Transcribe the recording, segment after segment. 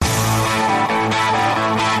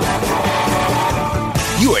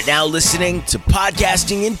You are now listening to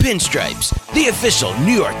Podcasting in Pinstripes, the official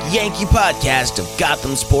New York Yankee podcast of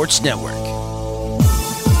Gotham Sports Network.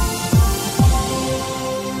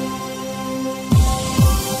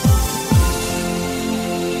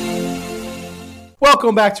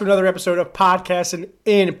 Welcome back to another episode of Podcasting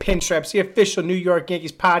in Pinstripes, the official New York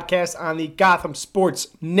Yankees podcast on the Gotham Sports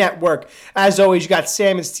Network. As always, you got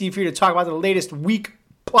Sam and Steve here to talk about the latest week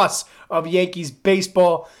plus of Yankees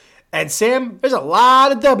baseball. And Sam, there's a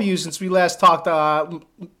lot of W's since we last talked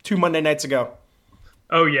 2 Monday nights ago.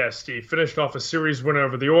 Oh, yeah, Steve. Finished off a series win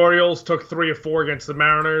over the Orioles, took 3 of 4 against the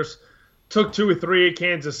Mariners, took 2 of 3 at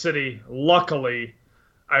Kansas City, luckily,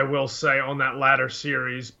 I will say, on that latter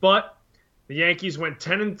series. But the Yankees went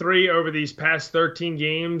 10-3 over these past 13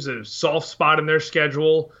 games, a soft spot in their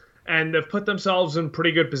schedule, and they've put themselves in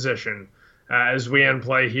pretty good position as we end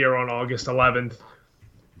play here on August 11th.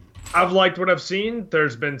 I've liked what I've seen.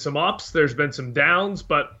 There's been some ups, there's been some downs,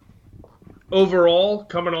 but overall,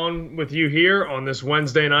 coming on with you here on this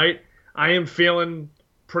Wednesday night, I am feeling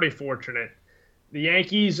pretty fortunate. The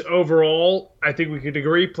Yankees overall, I think we could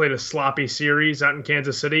agree, played a sloppy series out in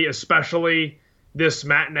Kansas City, especially this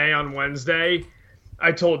matinee on Wednesday.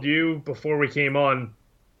 I told you before we came on,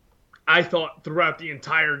 I thought throughout the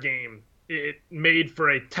entire game, it made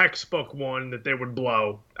for a textbook one that they would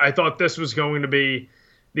blow. I thought this was going to be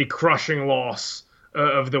the crushing loss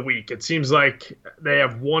of the week. It seems like they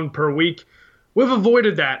have one per week. We've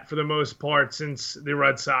avoided that for the most part since the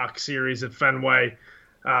Red Sox series at Fenway.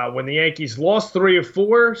 When the Yankees lost 3 of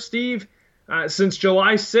 4, Steve, since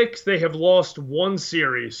July 6th, they have lost 1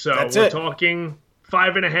 series. So we're talking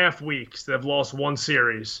 5.5 weeks they've lost 1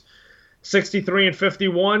 series.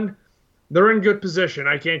 63-51, they're in good position.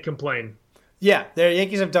 I can't complain. Yeah, the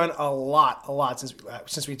Yankees have done a lot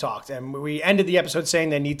since we talked. And we ended the episode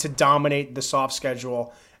saying they need to dominate the soft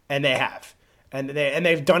schedule, and they have. And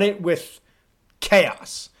they've done it with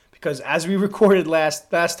chaos. Because as we recorded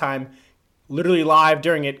last time, literally live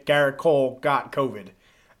during it, Garrett Cole got COVID.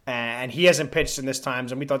 And he hasn't pitched in this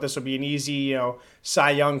times, and we thought this would be an easy,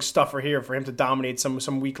 Cy Young stuffer here for him to dominate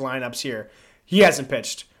some weak lineups here. He hasn't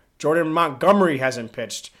pitched. Jordan Montgomery hasn't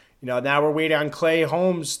pitched. Now we're waiting on Clay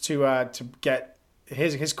Holmes to get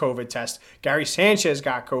his COVID test. Gary Sanchez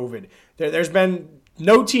got COVID. There's been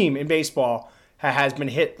no team in baseball has been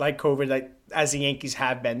hit like COVID as the Yankees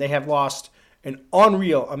have been. They have lost an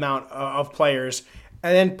unreal amount of players.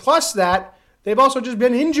 And then plus that, they've also just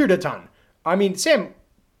been injured a ton. I mean, Sam,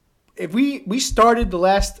 if we started the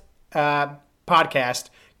last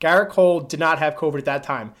podcast, Garrett Cole did not have COVID at that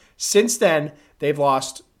time. Since then, they've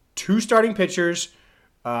lost 2 starting pitchers,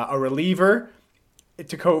 a reliever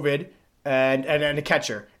to COVID, and a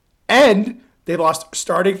catcher. And they lost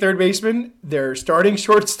starting third baseman, their starting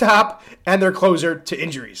shortstop, and their closer to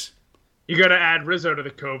injuries. You got to add Rizzo to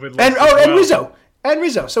the COVID list. And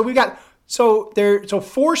Rizzo. So we got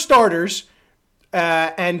 4 starters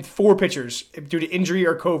and 4 pitchers due to injury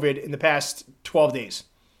or COVID in the past 12 days.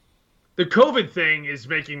 The COVID thing is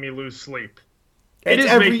making me lose sleep.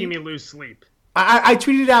 Making me lose sleep. I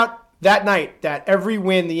tweeted out that night that every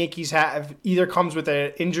win the Yankees have either comes with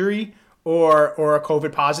an injury or a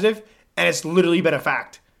COVID positive, and it's literally been a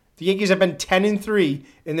fact. The Yankees have been 10-3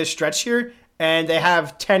 in this stretch here, and they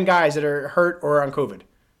have 10 guys that are hurt or on COVID.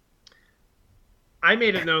 I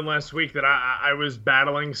made it known last week that I was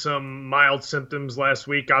battling some mild symptoms last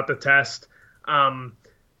week, got the test.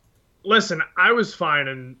 Listen, I was fine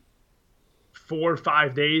in 4 or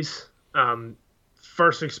 5 days.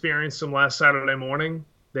 First experienced them last Saturday morning.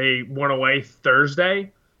 They went away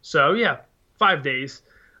Thursday. So, 5 days.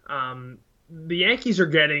 The Yankees are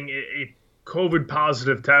getting a COVID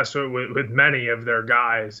positive test with many of their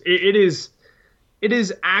guys. It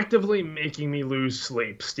is actively making me lose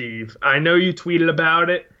sleep, Steve. I know you tweeted about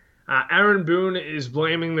it. Aaron Boone is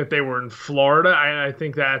blaming that they were in Florida. I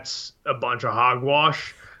think that's a bunch of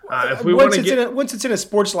hogwash. Once it's in a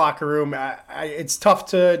sports locker room, it's tough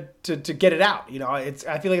to get it out.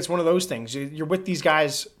 I feel like it's one of those things. You're with these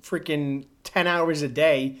guys freaking 10 hours a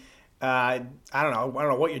day. I don't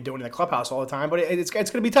know what you're doing in the clubhouse all the time, but it's going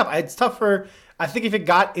to be tough. It's tough I think if it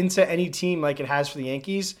got into any team like it has for the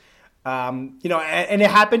Yankees, and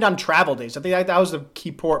it happened on travel days. I think that was the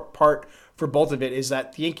key part for both of it, is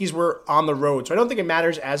that the Yankees were on the road. So I don't think it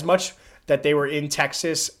matters as much that they were in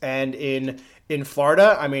Texas and in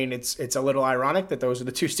Florida. I mean, it's a little ironic that those are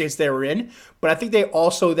the 2 states they were in, but I think they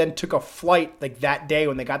also then took a flight like that day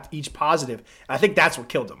when they got each positive. And I think that's what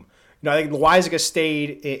killed them. I think Loaisiga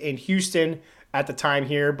stayed in Houston at the time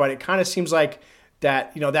here, but it kind of seems like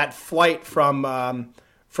that that flight from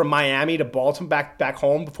Miami to Baltimore back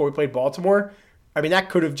home before we played Baltimore. I mean, that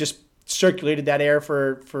could have just circulated that air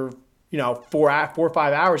for 4 or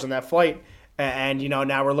 5 hours on that flight, and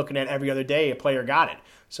now we're looking at every other day a player got it.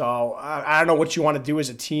 So I don't know what you want to do as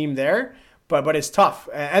a team there, but it's tough.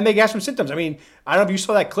 And they got some symptoms. I mean, I don't know if you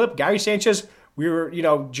saw that clip. Gary Sanchez, we were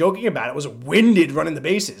joking about it, was winded running the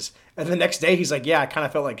bases, and the next day he's like, yeah, I kind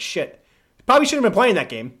of felt like shit. Probably shouldn't have been playing that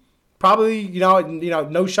game. Probably,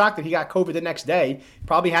 no shock that he got COVID the next day.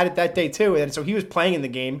 Probably had it that day too, and so he was playing in the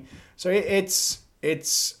game. So it's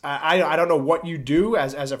I don't know what you do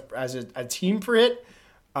as a team for it.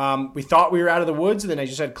 We thought we were out of the woods, and then I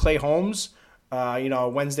just had Clay Holmes,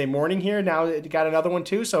 Wednesday morning here. Now you got another one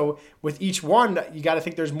too. So with each one, you got to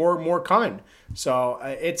think there's more coming. So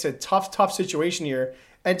it's a tough situation here.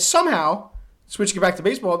 And somehow, switching back to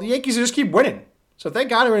baseball, the Yankees just keep winning. So thank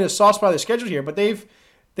God they're in a soft spot of the schedule here, but they've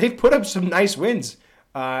put up some nice wins.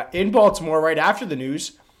 In Baltimore, right after the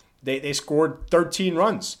news, they scored 13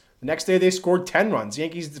 runs. The next day, they scored 10 runs. The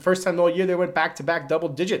Yankees, the first time all year, they went back-to-back double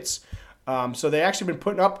digits. So they actually been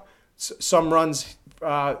putting up some runs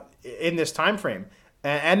in this time frame.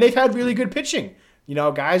 And they've had really good pitching.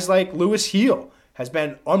 Guys like Lewis Heel has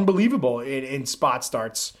been unbelievable in spot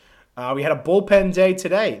starts. We had a bullpen day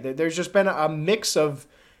today. There's just been a mix of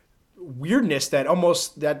weirdness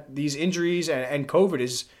that these injuries and COVID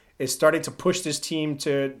is starting to push this team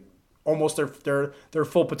to almost their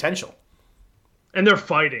full potential. And they're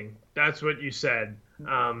fighting. That's what you said.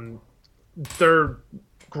 They're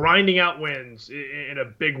grinding out wins in a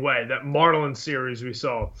big way. That Marlins series we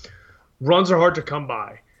saw. Runs are hard to come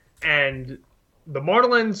by. And the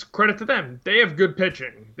Marlins, credit to them, they have good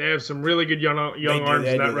pitching. They have some really good young arms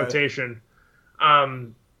in that rotation.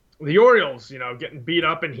 The Orioles, getting beat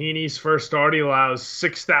up in Heaney's first start. He allows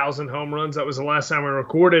 6,000 home runs. That was the last time we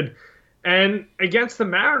recorded. And against the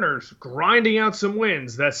Mariners, grinding out some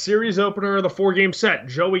wins. That series opener of the 4-game set,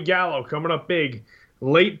 Joey Gallo coming up big.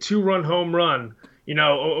 Late 2-run home run.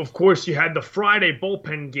 Of course, you had the Friday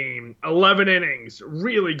bullpen game, 11 innings,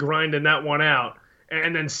 really grinding that one out.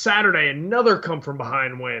 And then Saturday, another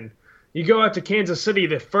come-from-behind win. You go out to Kansas City,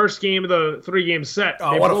 the first game of the 3-game set.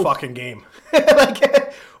 Oh, what a fucking game.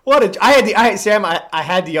 I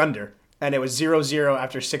had the under, and it was 0-0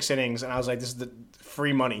 after 6 innings, and I was like, this is the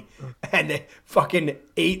free money. And they fucking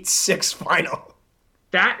 8-6 final.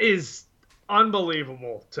 That is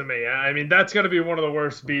unbelievable to me. I mean, that's got to be one of the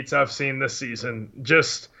worst beats I've seen this season.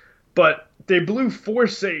 But they blew 4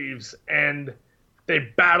 saves, and they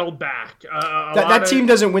battled back. That team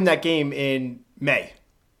doesn't win that game in May.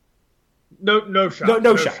 No shot.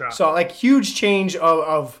 No shot. So, huge change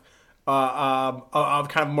of kind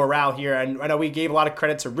of morale here. And I know we gave a lot of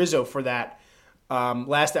credit to Rizzo for that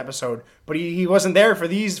last episode, but he wasn't there for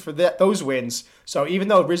those wins. So even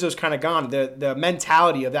though Rizzo's kind of gone, the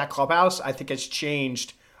mentality of that clubhouse, I think, has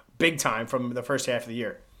changed big time from the first half of the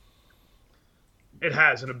year. It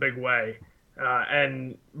has, in a big way.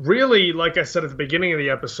 And really, like I said at the beginning of the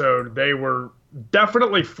episode, they were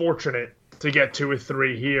definitely fortunate to get 2 or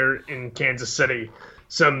 3 here in Kansas City.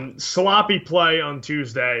 Some sloppy play on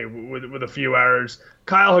Tuesday with a few errors.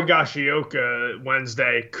 Kyle Higashioka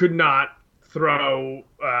Wednesday could not throw,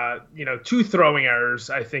 2 throwing errors,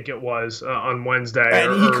 I think it was, on Wednesday.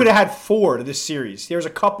 And he could have had 4 to this series. There's a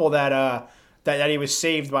couple that he was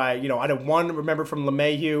saved by, I had one, remember, from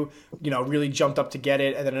LeMahieu, really jumped up to get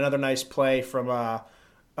it, and then another nice play from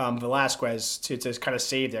Velasquez to kind of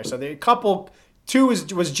save there. So the couple, 2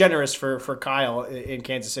 was generous for Kyle in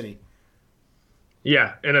Kansas City.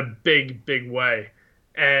 Yeah, in a big, big way.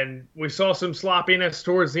 And we saw some sloppiness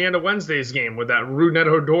towards the end of Wednesday's game with that Rougned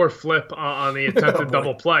Odor flip on the attempted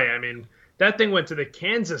double play. I mean, that thing went to the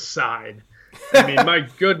Kansas side. I mean, my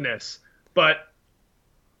goodness. But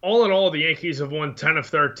all in all, the Yankees have won 10 of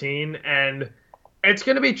 13, and it's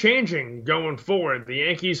going to be changing going forward. The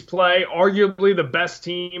Yankees play arguably the best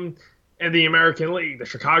team in the American League, the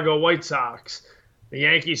Chicago White Sox. The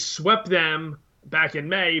Yankees swept them back in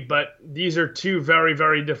May, but these are 2 very,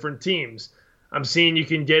 very different teams. I'm seeing you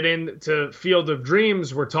can get into Field of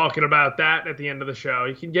Dreams. We're talking about that at the end of the show.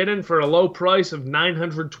 You can get in for a low price of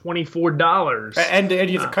 $924. And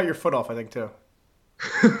you have to cut your foot off, I think, too.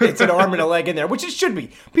 It's an arm and a leg in there, which it should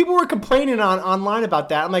be. People were complaining online about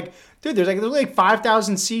that. I'm like, dude, there's like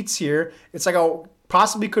 5,000 seats here. It's like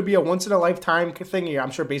possibly could be a once-in-a-lifetime thing here.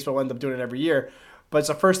 I'm sure baseball will end up doing it every year, but it's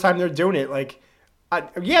the first time they're doing it.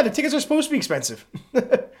 The tickets are supposed to be expensive.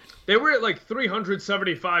 They were at like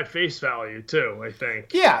 $375 face value too, I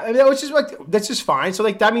think. Yeah, I mean, that's just fine. So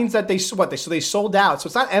that means that they sold out. So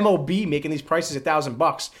it's not MLB making these prices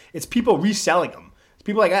 $1,000. It's people reselling them.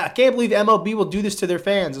 People are like, I can't believe MLB will do this to their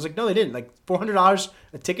fans. I was like, no, they didn't. Like $400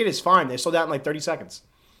 a ticket is fine. They sold out in like 30 seconds.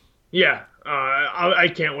 Yeah,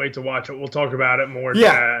 I can't wait to watch it. We'll talk about it more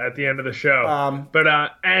at the end of the show. But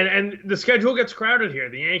and the schedule gets crowded here.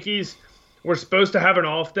 The Yankees were supposed to have an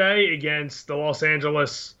off day against the Los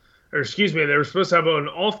Angeles, or excuse me, they were supposed to have an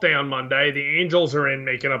off day on Monday. The Angels are in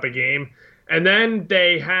making up a game, and then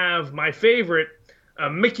they have my favorite, a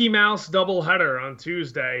Mickey Mouse doubleheader on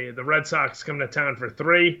Tuesday. The Red Sox come to town for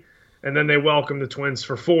 3, and then they welcome the Twins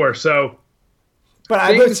for 4. So. But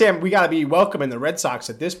I would say we got to be welcoming the Red Sox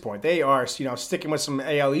at this point. They are, sticking with some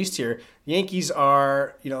AL East here. The Yankees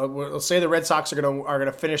are, we'll say the Red Sox are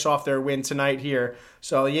gonna finish off their win tonight here.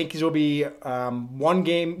 So the Yankees will be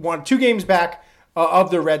 2 games back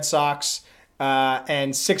of the Red Sox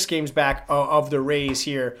and 6 games back of the Rays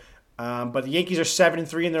here. But the Yankees are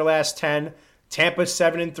 7-3 in their last 10. Tampa's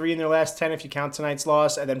 7-3 in their last 10 if you count tonight's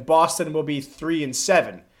loss, and then Boston will be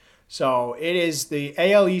 3-7. So it is the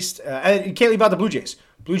AL East, and you can't leave out the Blue Jays.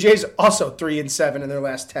 Blue Jays also 3-7 in their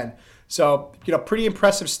last 10. So, pretty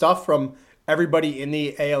impressive stuff from everybody in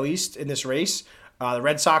the AL East in this race. The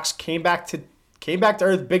Red Sox came back to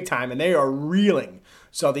earth big time, and they are reeling.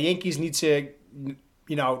 So the Yankees need to,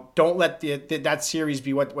 don't let that series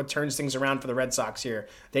be what turns things around for the Red Sox here.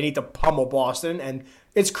 They need to pummel Boston, and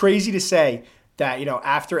it's crazy to say that,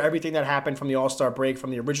 after everything that happened from the All-Star break, from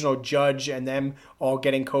the original Judge and them all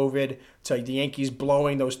getting COVID to the Yankees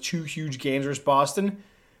blowing those 2 huge games versus Boston,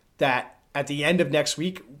 that at the end of next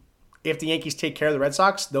week, if the Yankees take care of the Red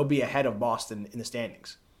Sox, they'll be ahead of Boston in the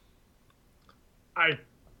standings.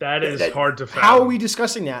 That is hard to fathom. How are we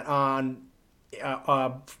discussing that on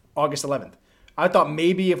August 11th? I thought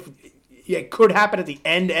maybe if it could happen at the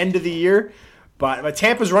end of the year, but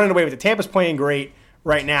Tampa's running away with it. Tampa's playing great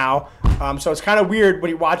right now. So it's kind of weird when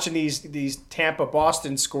you're watching these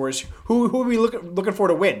Tampa-Boston scores. Who are we looking for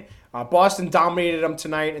to win? Boston dominated them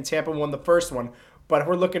tonight, and Tampa won the first one. But if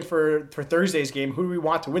we're looking for Thursday's game, who do we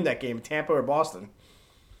want to win that game, Tampa or Boston?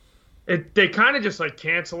 They kind of just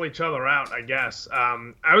cancel each other out, I guess.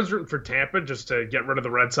 I was rooting for Tampa just to get rid of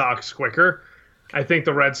the Red Sox quicker. I think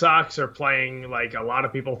the Red Sox are playing like a lot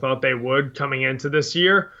of people thought they would coming into this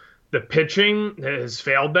year. The pitching has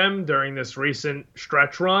failed them during this recent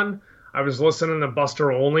stretch run. I was listening to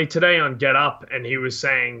Buster Olney today on Get Up, and he was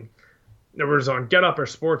saying, it was on Get Up or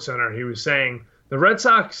SportsCenter, he was saying the Red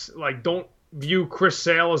Sox don't view Chris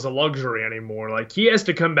Sale as a luxury anymore. He has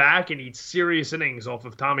to come back and eat serious innings off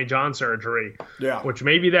of Tommy John surgery. Yeah. Which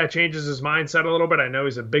maybe that changes his mindset a little bit. I know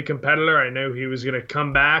he's a big competitor. I know he was going to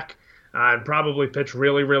come back and probably pitch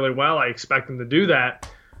really, really well. I expect him to do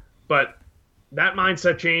that. But that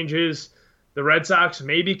mindset changes. The Red Sox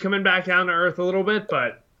may be coming back down to earth a little bit,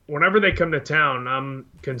 but whenever they come to town, I'm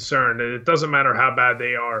concerned. It doesn't matter how bad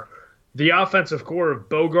they are. The offensive core of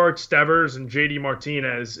Bogaerts, Devers, and J.D.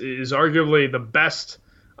 Martinez is arguably the best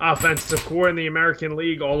offensive core in the American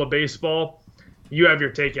League, all of baseball. You have your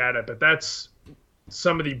take at it, but that's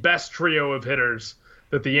some of the best trio of hitters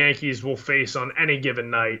that the Yankees will face on any given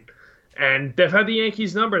night. And they've had the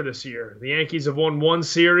Yankees number this year. The Yankees have won 1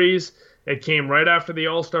 series. It came right after the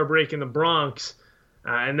All-Star break in the Bronx.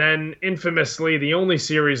 And then, infamously, the only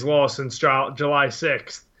series loss since July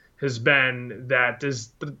 6th has been that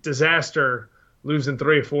disaster losing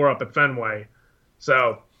 3-4 up at Fenway.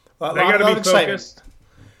 So, they got to be focused.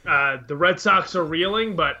 The Red Sox are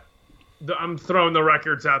reeling, but I'm throwing the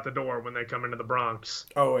records out the door when they come into the Bronx.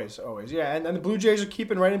 Always. Yeah, and the Blue Jays are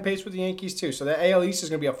keeping right in pace with the Yankees, too. So the AL East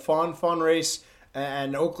is going to be a fun race.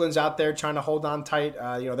 And Oakland's out there trying to hold on tight.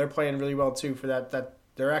 They're playing really well, too, for that.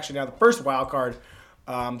 They're actually now the first wild card.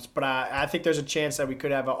 But I think there's a chance that we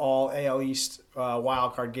could have an all AL East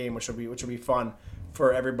wild card game, which will be fun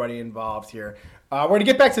for everybody involved here. We're going to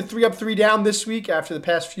get back to 3 up, 3 down this week. After the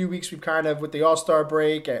past few weeks, we've kind of, with the All-Star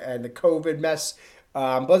break and the COVID mess.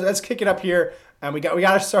 But let's kick it up here. And we got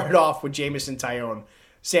to start it off with Jameson Taillon.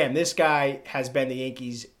 Sam, this guy has been the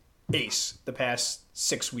Yankees' ace the past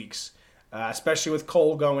 6 weeks. Especially with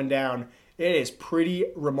Cole going down. It is pretty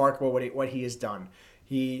remarkable what he has done.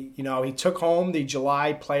 He took home the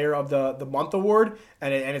July Player of the Month award,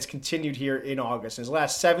 and it's continued here in August. In his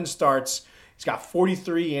last 7 starts, he's got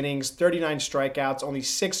 43 innings, 39 strikeouts, only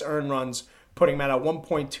 6 earned runs, putting him at a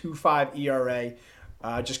 1.25 ERA.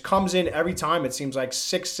 Just comes in every time. It seems like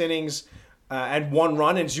 6 innings and 1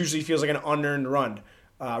 run, and it usually feels like an unearned run.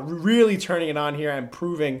 Really turning it on here and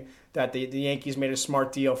proving that the Yankees made a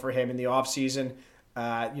smart deal for him in the offseason.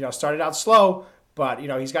 Started out slow, but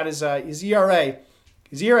he's got his ERA.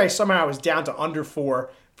 His ERA somehow is down to under 4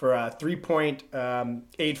 for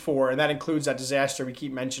 3.84, and that includes that disaster we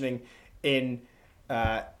keep mentioning in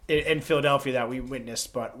Philadelphia that we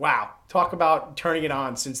witnessed. But wow, talk about turning it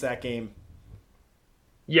on since that game.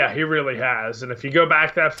 Yeah, he really has. And if you go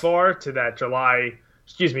back that far to that June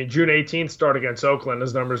 18th start against Oakland,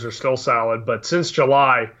 his numbers are still solid. But since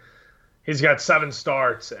July, he's got 7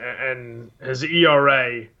 starts, and his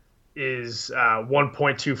ERA is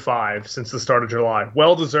 1.25 since the start of July.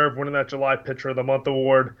 Well-deserved winning that July Pitcher of the Month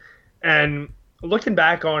award. And looking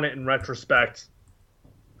back on it in retrospect,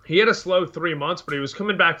 he had a slow 3 months, but he was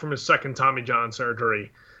coming back from his second Tommy John surgery.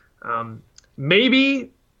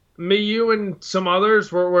 Maybe you and some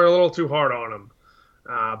others were a little too hard on him.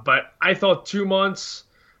 But I thought 2 months,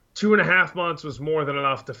 2.5 months was more than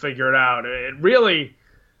enough to figure it out. It really,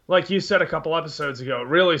 like you said a couple episodes ago,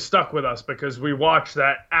 really stuck with us because we watched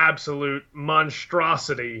that absolute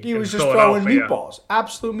monstrosity. He was just throwing meatballs,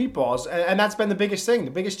 absolute meatballs. And that's been the biggest thing.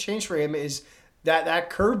 The biggest change for him is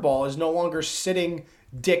that curveball is no longer sitting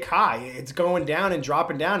dick high. It's going down and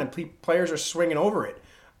dropping down, and players are swinging over it.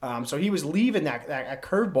 So he was leaving that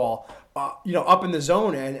curveball, up in the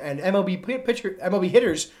zone, and MLB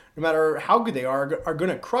hitters, no matter how good they are going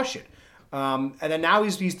to crush it. And then now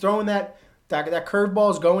he's throwing that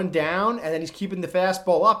curveball is going down, and then he's keeping the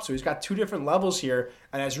fastball up. So he's got 2 different levels here,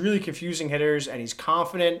 and it's really confusing hitters. And he's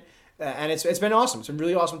confident, and it's been awesome. It's been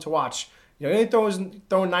really awesome to watch. He ain't throwing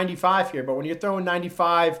 95 here, but when you're throwing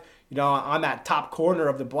 95, on that top corner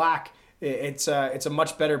of the black, it's a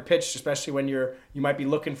much better pitch, especially when you might be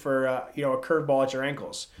looking for a curveball at your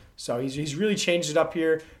ankles. So he's really changed it up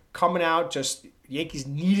here, coming out. Just Yankees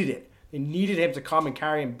needed it. They needed him to come and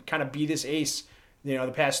carry and kind of be this ace,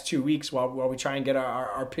 the past 2 weeks while we try and get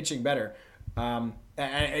our pitching better. And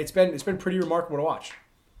it's been pretty remarkable to watch.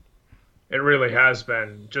 It really has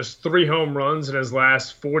been. Just 3 home runs in his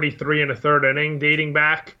last 43 1/3 inning, dating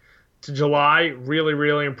back to July. Really,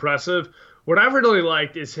 really impressive. What I've really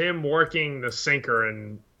liked is him working the sinker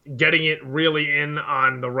and getting it really in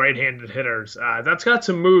on the right-handed hitters. That's got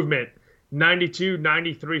some movement, 92,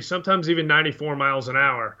 93, sometimes even 94 miles an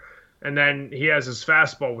hour. And then he has his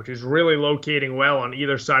fastball, which is really locating well on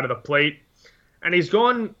either side of the plate. And he's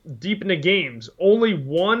gone deep into games. Only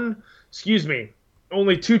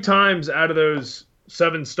 2 times out of those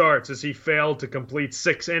 7 starts has he failed to complete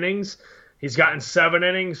 6 innings. He's gotten 7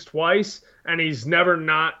 innings twice, and he's never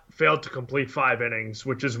not failed to complete 5 innings,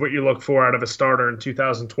 which is what you look for out of a starter in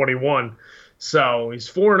 2021. So he's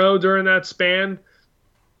 4-0 during that span.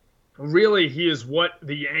 Really, he is what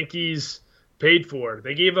the Yankees paid for.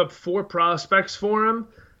 They gave up 4 prospects for him,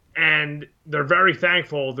 and they're very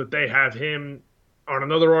thankful that they have him on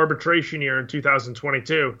another arbitration year in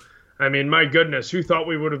 2022. I mean, my goodness, who thought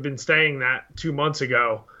we would have been saying that 2 months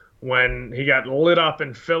ago when he got lit up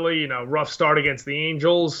in Philly, rough start against the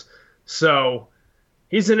Angels. So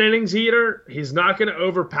he's an innings eater. He's not going to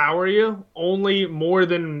overpower you. Only more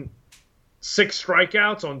than 6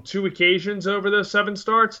 strikeouts on 2 occasions over those 7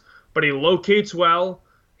 starts, but he locates well.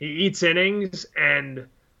 He eats innings, and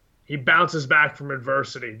he bounces back from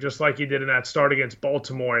adversity, just like he did in that start against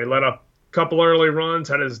Baltimore. He let up a couple early runs,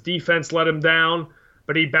 had his defense let him down,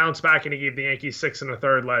 but he bounced back and he gave the Yankees 6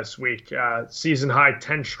 1/3 last week. Season high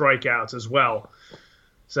 10 strikeouts as well.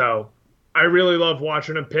 So I really love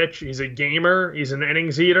watching him pitch. He's a gamer, he's an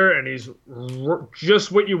innings eater, and he's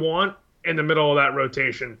just what you want in the middle of that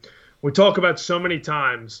rotation. We talk about so many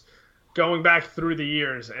times going back through the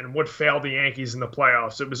years and what failed the Yankees in the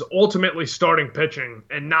playoffs. It was ultimately starting pitching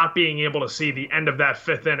and not being able to see the end of that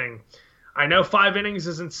 5th inning. I know 5 innings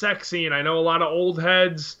isn't sexy, and I know a lot of old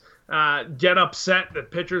heads get upset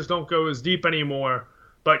that pitchers don't go as deep anymore,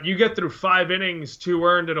 but you get through 5 innings, 2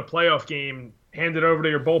 earned in a playoff game, hand it over to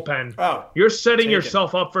your bullpen. You're setting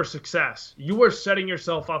yourself up for success. You are setting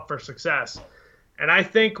yourself up for success. And I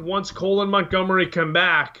think once Cole and Montgomery come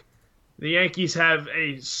back, the Yankees have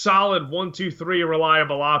a solid 1, 2, 3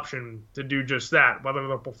 reliable option to do just that. Whether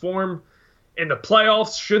they'll perform in the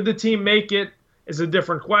playoffs, should the team make it, is a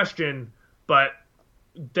different question, but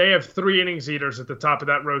they have 3 innings eaters at the top of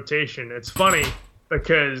that rotation. It's funny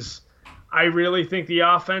because I really think the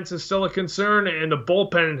offense is still a concern, and the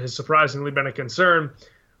bullpen has surprisingly been a concern.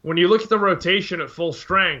 When you look at the rotation at full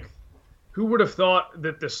strength, who would have thought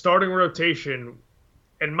that the starting rotation,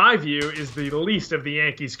 in my view, is the least of the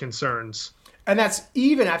Yankees' concerns? And that's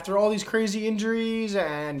even after all these crazy injuries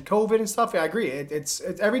and COVID and stuff. Yeah, I agree. It's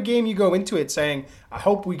every game you go into it saying, I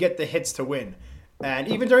hope we get the hits to win. And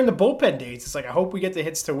even during the bullpen days, it's like, I hope we get the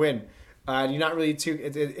hits to win. You're not really too.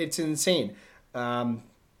 It's insane.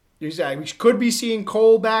 We could be seeing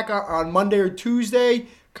Cole back on Monday or Tuesday.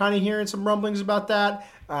 Kind of hearing some rumblings about that.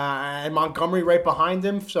 And Montgomery right behind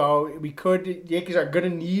him. So the Yankees are going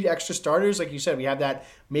to need extra starters. Like you said, we have that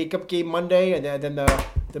makeup game Monday, and then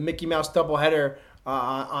the Mickey Mouse doubleheader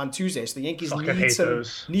on Tuesday. So the Yankees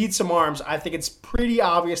need some arms. I think it's pretty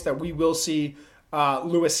obvious that we will see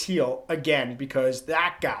Louis Heel again because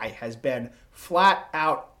that guy has been flat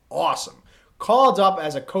out awesome. Called up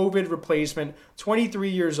as a COVID replacement,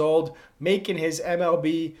 23 years old, making his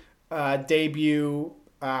MLB debut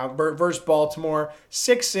versus Baltimore.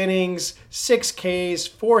 6 innings, 6 Ks,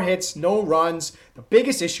 4 hits, no runs. The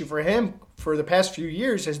biggest issue for him for the past few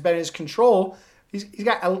years has been his control. He's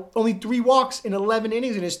got only 3 walks in 11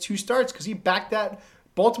 innings in his 2 starts because he backed that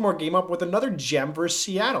Baltimore game up with another gem versus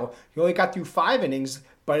Seattle. He only got through 5 innings,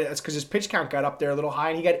 but it's because his pitch count got up there a little high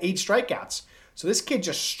and he got 8 strikeouts. So this kid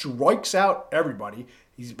just strikes out everybody.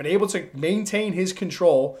 He's been able to maintain his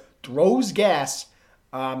control, throws gas.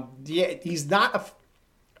 He's not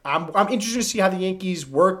I'm interested to see how the Yankees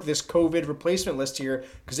work this COVID replacement list here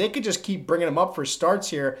because they could just keep bringing him up for starts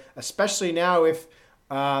here, especially now if,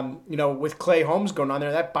 with Clay Holmes going on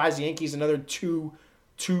there. That buys the Yankees another two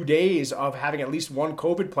days of having at least one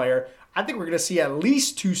COVID player. I think we're going to see at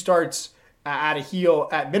least 2 starts at a Heel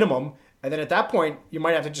at minimum. And then at that point, you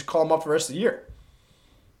might have to just call him up for the rest of the year.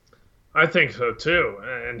 I think so, too.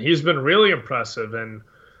 And he's been really impressive. And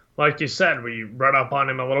like you said, we read up on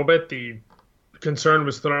him a little bit. The concern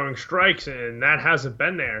was throwing strikes, and that hasn't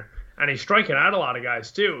been there. And he's striking out a lot of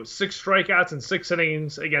guys, too. 6 strikeouts in 6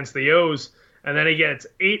 innings against the O's, and then he gets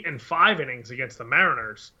 8 and 5 innings against the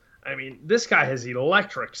Mariners. I mean, this guy has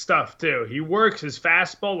electric stuff, too. He works his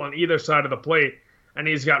fastball on either side of the plate, and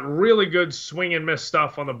he's got really good swing and miss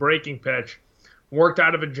stuff on the breaking pitch. Worked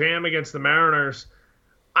out of a jam against the Mariners.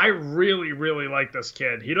 I really, really like this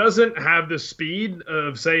kid. He doesn't have the speed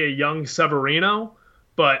of, say, a young Severino,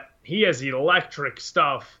 but he has electric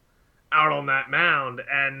stuff out on that mound.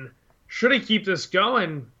 And should he keep this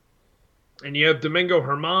going, and you have Domingo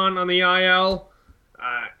Germán on the IL,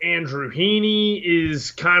 Andrew Heaney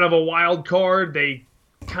is kind of a wild card. They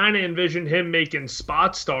kind of envisioned him making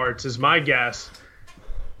spot starts, is my guess.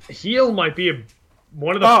 Heel might be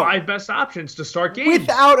one of the 5 best options to start games.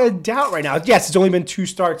 Without a doubt right now. Yes, it's only been 2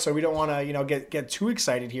 starts, so we don't want to get too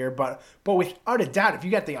excited here. But without a doubt, if you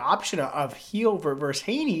got the option of Heel versus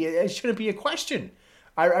Heaney, it shouldn't be a question.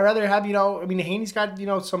 I'd rather have, Heaney's got,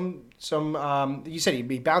 some you said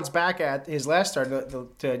he bounced back at his last start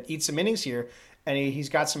to eat some innings here, and he's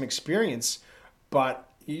got some experience. But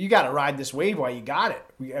you got to ride this wave while you got it.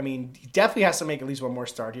 He definitely has to make at least one more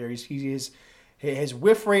start here. His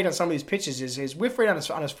whiff rate on some of these pitches his whiff rate on his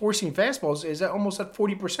 4-seam fastballs is almost at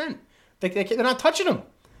 40%. They're not touching him.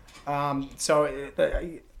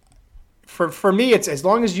 For me, it's as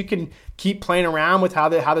long as you can keep playing around with how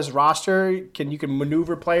this roster you can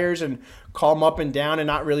maneuver players and call them up and down and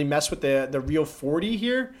not really mess with the real 40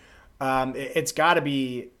 here. It's got to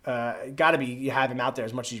be you have him out there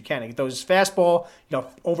as much as you can. He throws his fastball,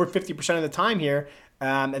 over 50% of the time here.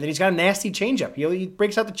 And then he's got a nasty changeup. He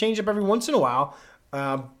breaks out the changeup every once in a while,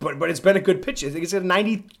 but it's been a good pitch. I think it's a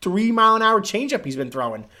 93-mile-an-hour changeup he's been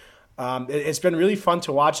throwing. It's been really fun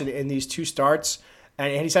to watch in these 2 starts,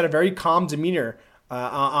 and he's had a very calm demeanor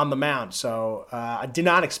on the mound. So I did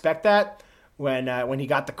not expect that when he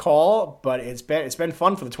got the call, but it's been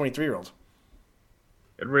fun for the 23-year-old.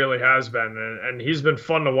 It really has been, and he's been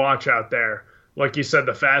fun to watch out there. Like you said,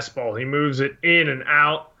 the fastball, he moves it in and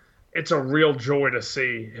out. It's a real joy to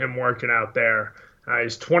see him working out there.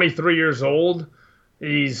 He's 23 years old.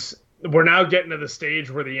 We're now getting to the stage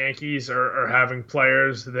where the Yankees are having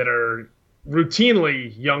players that are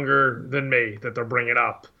routinely younger than me that they're bringing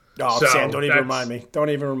up. Oh, so Sam, don't even remind me. Don't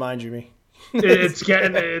even remind you me. I'm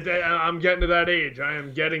getting to that age. I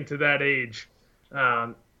am getting to that age.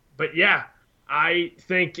 But yeah, I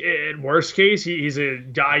think in worst case, he's a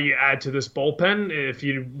guy you add to this bullpen if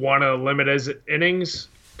you want to limit his innings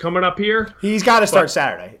coming up here. He's got to start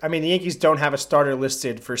Saturday. The Yankees don't have a starter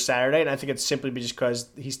listed for Saturday, and I think it's simply just because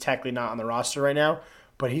he's technically not on the roster right now.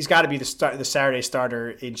 But he's got to be the Saturday starter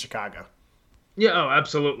in Chicago. Yeah,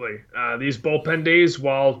 absolutely. These bullpen days,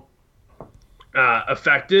 while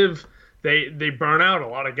effective, they burn out a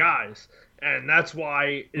lot of guys. And that's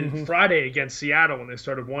why Friday against Seattle, when they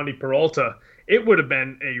started Wandy Peralta, it would have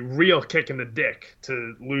been a real kick in the dick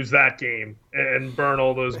to lose that game and burn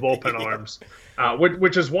all those bullpen arms.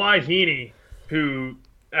 Which is why Heaney, who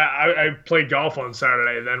I played golf on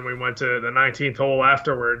Saturday, then we went to the 19th hole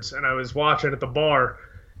afterwards, and I was watching at the bar,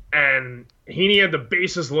 and Heaney had the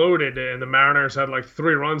bases loaded, and the Mariners had like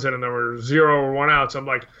 3 runs in, and there were 0 or 1 out. So I'm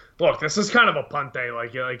like, look, this is kind of a punt day.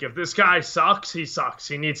 Like if this guy sucks, he sucks.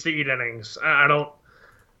 He needs to eat innings. I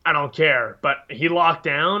don't care. But he locked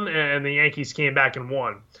down, and the Yankees came back and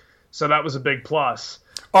won. So that was a big plus.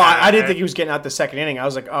 Oh, I didn't think he was getting out the second inning. I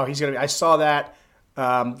was like, oh, he's going to be – I saw that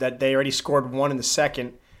that they already scored one in the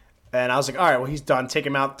second. And I was like, all right, well, he's done. Take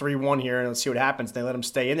him out 3-1 here, and let's see what happens. And they let him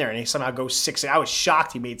stay in there, and he somehow goes 6. I was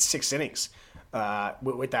shocked he made 6 innings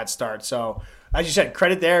with that start. So, as you said,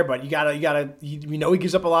 credit there, but we know he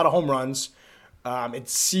gives up a lot of home runs. It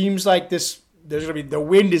seems like the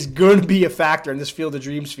wind is going to be a factor in this Field of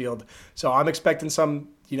Dreams field. So I'm expecting some,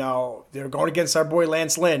 they're going against our boy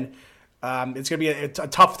Lance Lynn. It's going to be a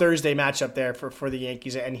tough Thursday matchup there for the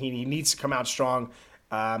Yankees, and he needs to come out strong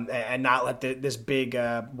and not let this big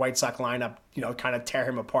White Sox lineup, kind of tear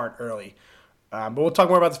him apart early. But we'll talk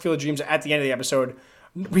more about the Field of Dreams at the end of the episode.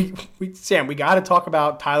 Sam, we got to talk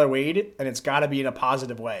about Tyler Wade, and it's got to be in a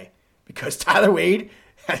positive way, because Tyler Wade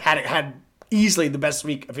had easily the best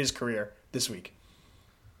week of his career this week.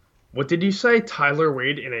 What did you say? Tyler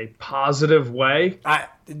Wade in a positive way?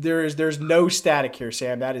 There's no static here,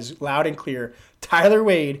 Sam. That is loud and clear. Tyler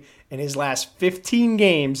Wade, in his last 15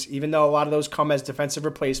 games, even though a lot of those come as defensive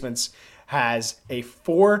replacements, has a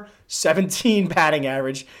 .417 batting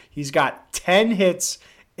average. He's got 10 hits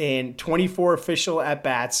in 24 official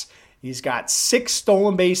at-bats. He's got 6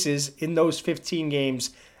 stolen bases in those 15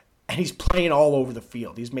 games, and he's playing all over the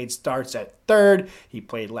field. He's made starts at third. He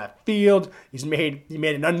played left field. He made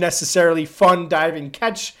an unnecessarily fun diving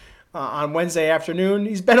catch on Wednesday afternoon.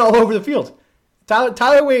 He's been all over the field.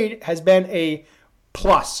 Tyler Wade has been a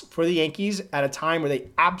plus for the Yankees at a time where they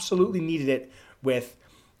absolutely needed it, with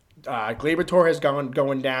Gleyber Torres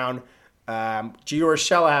going down, Gio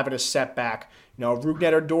Urshela having a setback.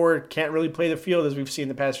 Rougned Odor can't really play the field, as we've seen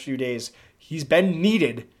the past few days. He's been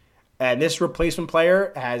needed, and this replacement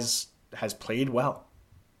player has played well.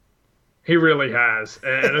 He really has,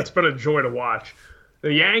 and it's been a joy to watch.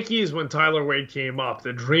 The Yankees, when Tyler Wade came up,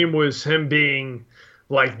 the dream was him being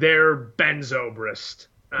like their Ben Zobrist.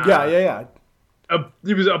 Yeah.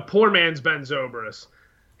 He was a poor man's Ben Zobrist.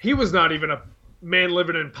 He was not even a man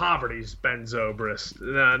living in poverty's Ben Zobrist,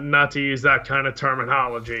 not to use that kind of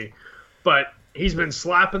terminology. But he's been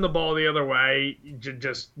slapping the ball the other way,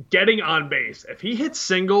 just getting on base. If he hits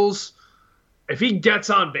singles, if he gets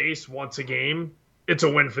on base once a game, it's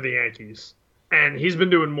a win for the Yankees. And he's been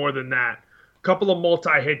doing more than that. A couple of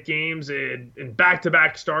multi-hit games. In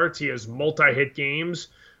back-to-back starts, he has multi-hit games,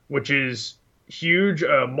 which is huge.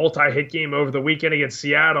 A multi-hit game over the weekend against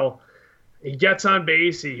Seattle. He gets on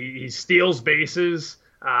base. He steals bases.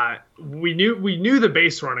 We knew the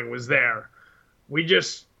base running was there. We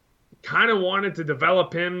just kind of wanted to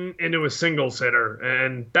develop him into a singles hitter,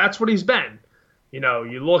 and that's what he's been. You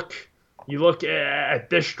look at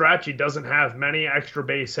this stretch. He doesn't have many extra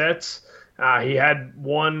base hits. He had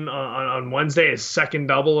one on Wednesday, his second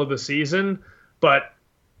double of the season. But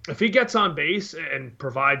if he gets on base and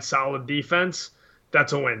provides solid defense,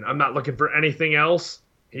 that's a win. I'm not looking for anything else.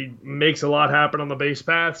 He makes a lot happen on the base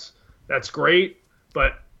paths. That's great.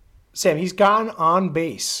 But Sam, he's gone on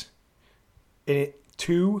base in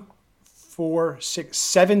 2, 4, 6,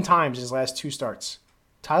 7 times in his last 2 starts.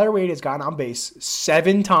 Tyler Wade has gone on base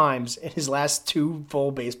 7 times in his last 2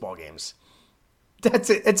 full baseball games.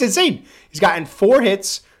 It's insane. He's gotten 4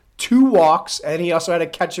 hits, 2 walks, and he also had a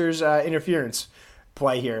catcher's interference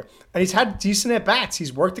play here. And he's had decent at-bats.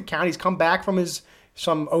 He's worked the count. He's come back from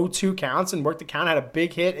some 0-2 counts and worked the count. Had a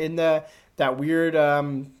big hit in that weird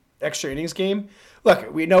extra innings game.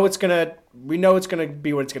 Look, we know it's gonna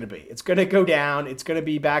be what it's gonna be. It's gonna go down. It's gonna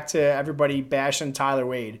be back to everybody bashing Tyler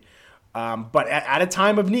Wade. But at a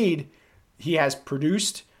time of need, he has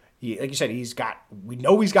produced. Like you said, we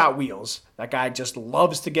know he's got wheels. That guy just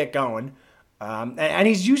loves to get going, and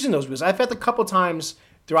he's using those wheels. I've had a couple times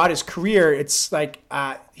throughout his career. It's like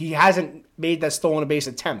he hasn't made that stolen base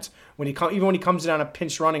attempt even when he comes in on a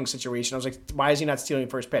pinch running situation. I was like, why is he not stealing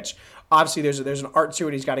first pitch? Obviously, there's an art to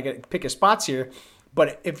it. He's got to pick his spots here.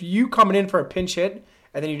 But if you coming in for a pinch hit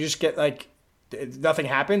and then you just get nothing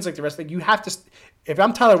happens, like the rest of you have to. If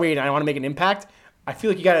I'm Tyler Wade and I want to make an impact, I feel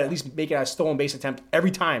like you got to at least make it a stolen base attempt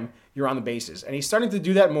every time you're on the bases. And he's starting to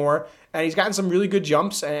do that more, and he's gotten some really good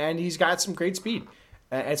jumps, and he's got some great speed.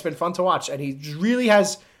 And it's been fun to watch. And he really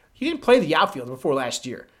has – he didn't play the outfield before last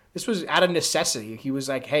year. This was out of necessity. He was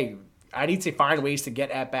like, hey, I need to find ways to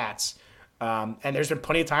get at-bats. And there's been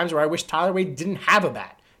plenty of times where I wish Tyler Wade didn't have a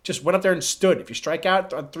bat. Just went up there and stood. If you strike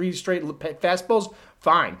out on 3 straight fastballs,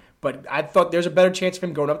 fine. But I thought there's a better chance of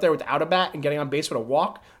him going up there without a bat and getting on base with a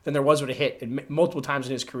walk than there was with a hit multiple times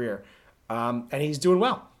in his career. And he's doing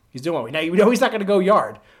well. Now, you know he's not going to go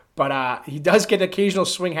yard, but he does get an occasional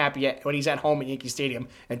swing happy when he's at home at Yankee Stadium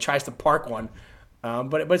and tries to park one.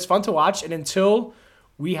 But it's fun to watch. And until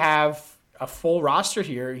we have a full roster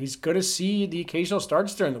here, he's going to see the occasional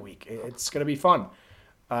starts during the week. It's going to be fun.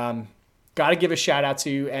 got to give a shout out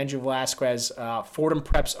to Andrew Velasquez, Fordham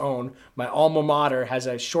Prep's own. My alma mater has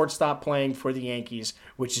a shortstop playing for the Yankees,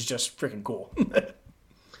 which is just freaking cool.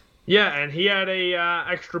 Yeah, and he had a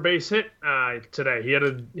extra base hit today. He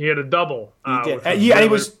had a double. He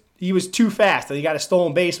did. He was too fast. He got a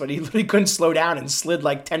stolen base, but he literally couldn't slow down and slid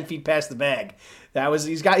like 10 feet past the bag.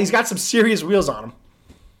 He's got some serious wheels on him.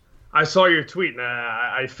 I saw your tweet, and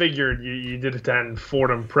I figured you did attend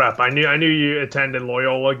Fordham Prep. I knew you attended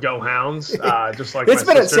Loyola. Go Hounds! Just like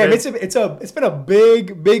it's been a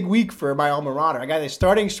big week for my alma mater. I got a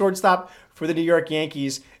starting shortstop for the New York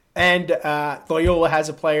Yankees, and Loyola has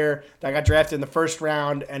a player that got drafted in the first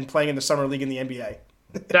round and playing in the summer league in the NBA.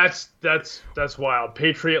 That's wild.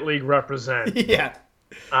 Patriot League represent. Yeah.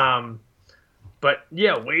 But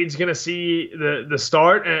yeah, Wade's gonna see the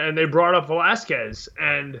start, and they brought up Velasquez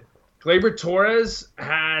and. Gleyber Torres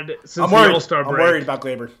had since the All-Star break. I'm worried about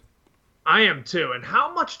Gleyber. I am too. And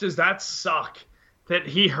how much does that suck that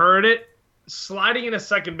he heard it sliding into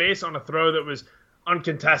second base on a throw that was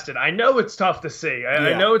uncontested? I know it's tough to see.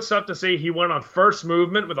 I know it's tough to see. He went on first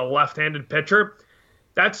movement with a left-handed pitcher.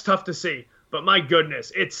 That's tough to see. But my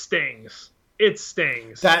goodness, it stings. It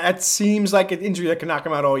stings. That seems like an injury that could knock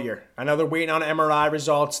him out all year. I know they're waiting on MRI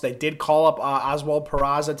results. They did call up Oswald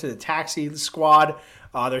Peraza to the taxi squad.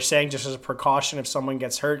 They're saying just as a precaution, if someone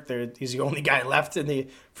gets hurt, he's the only guy left for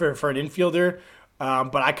an infielder.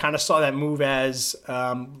 But I kind of saw that move as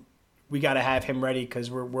we got to have him ready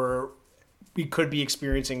because we could be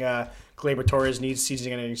experiencing Gleyber Torres needs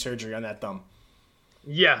season-ending surgery on that thumb.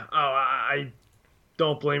 Yeah, I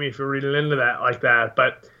don't blame you for reading into that like that,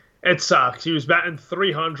 but it sucks. He was batting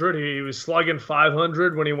 .300. He was slugging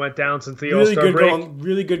 .500 when he went down since the All-Star break.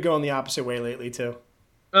 Really good going the opposite way lately too.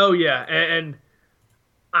 Oh yeah, and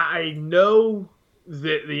I know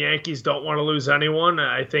that the Yankees don't want to lose anyone.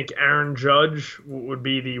 I think Aaron Judge would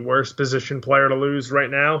be the worst position player to lose right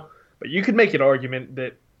now. But you could make an argument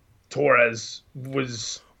that Torres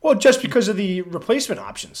was... Well, just because of the replacement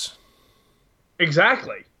options.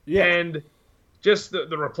 Exactly. Yeah. And just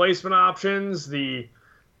the replacement options,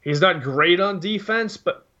 he's not great on defense,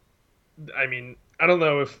 but, I mean, I don't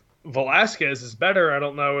know if Velasquez is better. I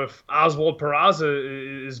don't know if Oswald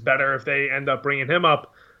Peraza is better if they end up bringing him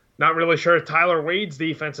up. Not really sure Tyler Wade's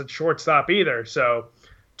defense at shortstop either. So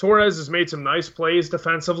Torres has made some nice plays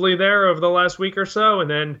defensively there over the last week or so, and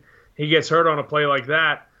then he gets hurt on a play like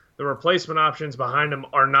that. The replacement options behind him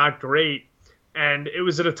are not great. And it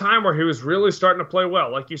was at a time where he was really starting to play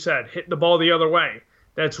well. Like you said, hitting the ball the other way.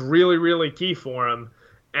 That's really, really key for him.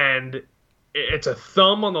 And it's a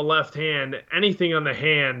thumb on the left hand. Anything on the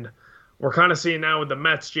hand, we're kind of seeing now with the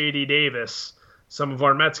Mets, J.D. Davis. Some of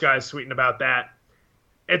our Mets guys tweeting about that.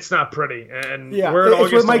 It's not pretty. And we're at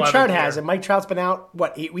August 11th. It's what Mike Trout has. And Mike Trout's been out,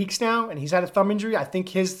 8 weeks now? And he's had a thumb injury. I think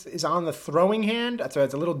his is on the throwing hand. So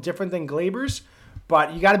it's a little different than Gleyber's.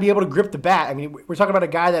 But you got to be able to grip the bat. I mean, we're talking about a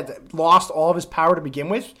guy that lost all of his power to begin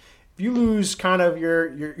with. If you lose kind of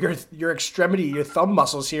your extremity, your thumb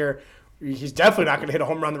muscles here, he's definitely not going to hit a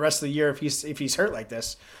home run the rest of the year if he's hurt like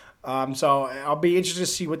this. So I'll be interested to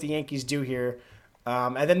see what the Yankees do here.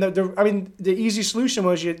 And then the easy solution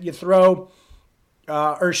was you throw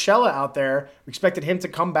Urshela out there. We expected him to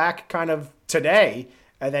come back kind of today,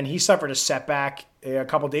 and then he suffered a setback a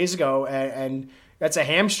couple days ago, and that's a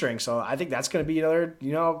hamstring. So I think that's going to be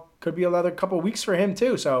could be another couple of weeks for him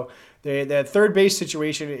too. So the third base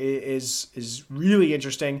situation is really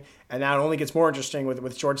interesting, and now it only gets more interesting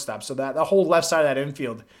with shortstop. So that the whole left side of that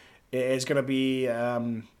infield is going to be,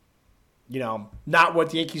 not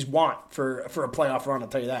what the Yankees want for a playoff run. I'll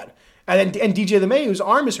tell you that. And DJ LeMay, whose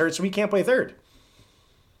arm is hurt, so he can't play third.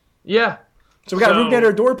 Yeah. So we got Rougned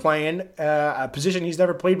Odor playing a position he's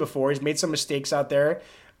never played before. He's made some mistakes out there.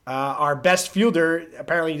 Our best fielder,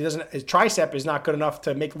 apparently his tricep is not good enough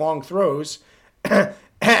to make long throws.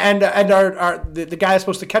 and the guy that's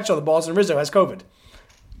supposed to catch all the balls in Rizzo has COVID.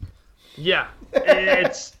 Yeah.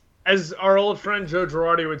 It's, as our old friend Joe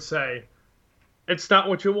Girardi would say, it's not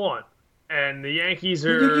what you want. And the Yankees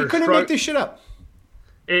are... You couldn't make this shit up.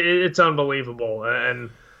 It's unbelievable. And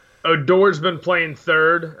Odor's been playing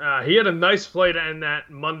third. He had a nice play to end that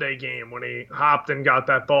Monday game when he hopped and got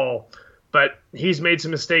that ball. But he's made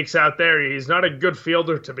some mistakes out there. He's not a good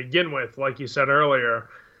fielder to begin with, like you said earlier.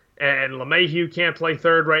 And LeMahieu can't play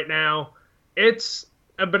third right now. It's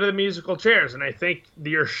a bit of the musical chairs. And I think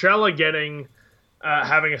the Urshela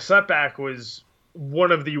having a setback was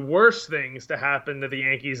one of the worst things to happen to the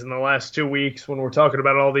Yankees in the last 2 weeks when we're talking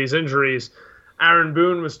about all these injuries. Aaron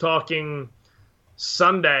Boone was talking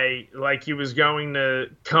Sunday like he was going to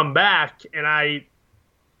come back, and I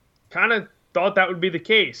kind of thought that would be the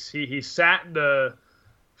case. He sat the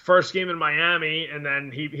first game in Miami, and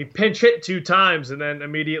then he pinch hit 2 times and then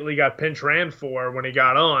immediately got pinch ran for when he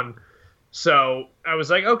got on. So I was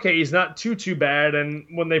like, okay, he's not too bad. And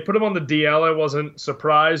when they put him on the DL, I wasn't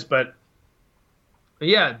surprised. But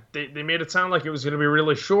yeah, they made it sound like it was going to be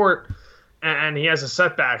really short, and he has a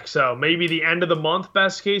setback. So maybe the end of the month,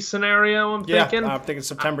 best case scenario, I'm thinking. Yeah, I'm thinking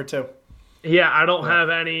September too. Yeah, I don't have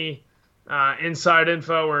any inside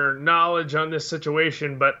info or knowledge on this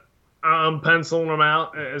situation, but I'm penciling him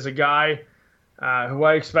out as a guy who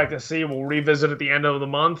I expect to see. We'll revisit at the end of the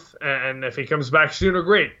month, and if he comes back sooner,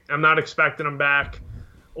 great. I'm not expecting him back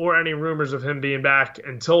or any rumors of him being back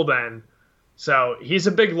until then. So he's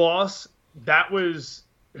a big loss. That was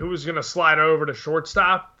who was going to slide over to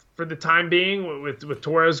shortstop for the time being with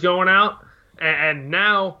Torres going out. And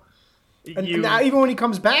now... And now, even when he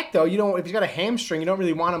comes back, though, if he's got a hamstring, you don't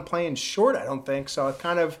really want him playing short, I don't think. So it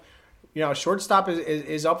kind of, shortstop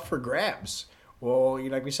is up for grabs. Well,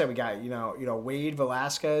 like we said, we got, Wade,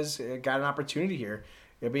 Velasquez got an opportunity here.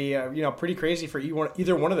 It'd be, pretty crazy for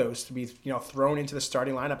either one of those to be, thrown into the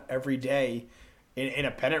starting lineup every day in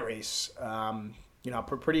a pennant race.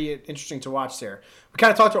 Pretty interesting to watch there. We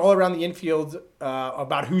kind of talked all around the infield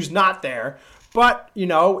about who's not there. But,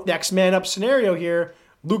 next man up scenario here,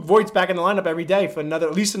 Luke Voigt's back in the lineup every day for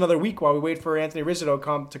at least another week while we wait for Anthony Rizzo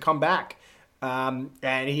to come back.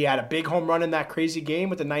 And he had a big home run in that crazy game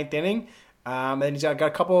with the 9th inning. And he's got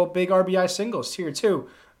a couple of big RBI singles here, too.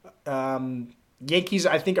 Yankees,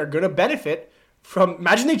 I think, are going to benefit from...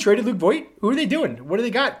 Imagine they traded Luke Voigt. Who are they doing? What do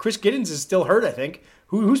they got? Chris Giddens is still hurt, I think.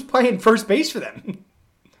 Who's playing first base for them?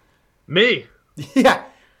 Me. Yeah.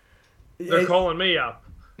 They're calling me up.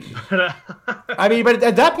 I mean, but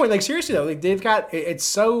at that point, like, seriously, though, like, they've got... It's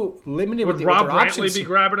so limited with Rob their Brantley options. be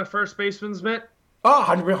grabbing a first baseman's mitt? Oh,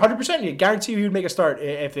 100%. You guarantee he would make a start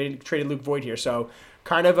if they traded Luke Voigt here. So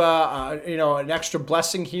kind of an extra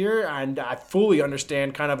blessing here. And I fully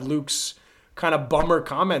understand kind of Luke's kind of bummer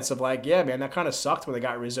comments of like, yeah, man, that kind of sucked when they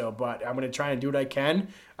got Rizzo, but I'm going to try and do what I can.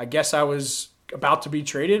 I guess I was about to be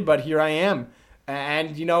traded, but here I am.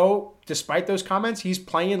 And, despite those comments, he's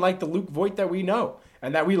playing like the Luke Voigt that we know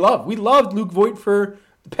and that we love. We loved Luke Voigt for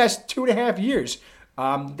the past 2.5 years.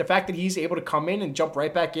 The fact that he's able to come in and jump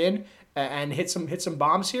right back in and hit some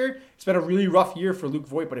bombs here, it's been a really rough year for Luke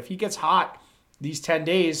Voigt. But if he gets hot these 10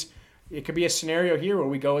 days, it could be a scenario here where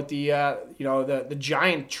we go with the the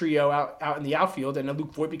giant trio out in the outfield, and then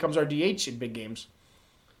Luke Voigt becomes our DH in big games.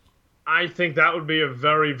 I think that would be a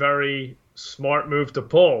very, very smart move to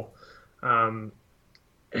pull.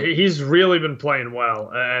 He's really been playing well,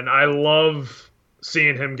 and I love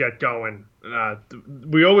seeing him get going.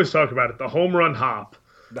 We always talk about it, the home run hop.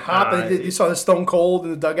 The hop, you saw the Stone Cold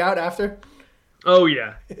in the dugout after? Oh,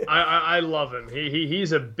 yeah. I love him.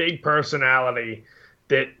 He's a big personality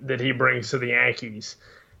that he brings to the Yankees.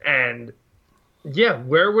 And, yeah,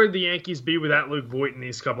 where would the Yankees be without Luke Voigt in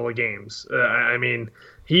these couple of games? I mean,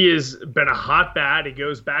 he has been a hot bat. He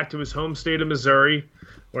goes back to his home state of Missouri,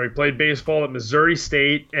 where he played baseball at Missouri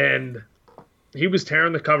State, and he was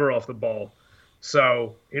tearing the cover off the ball.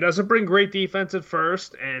 So he doesn't bring great defense at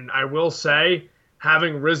first, and I will say,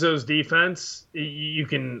 having Rizzo's defense, you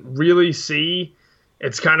can really see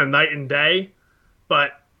it's kind of night and day.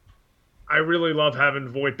 But I really love having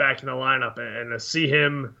Voigt back in the lineup, and to see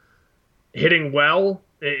him hitting well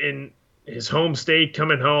in his home state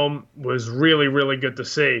coming home was really, really good to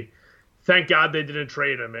see. Thank God they didn't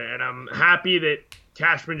trade him, and I'm happy that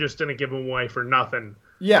Cashman just didn't give him away for nothing.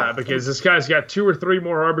 Yeah. Because this guy's got 2 or 3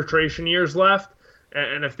 more arbitration years left,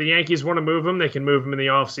 and if the Yankees want to move him, they can move him in the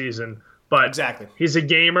offseason. But exactly, he's a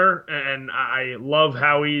gamer, and I love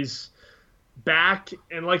how he's back.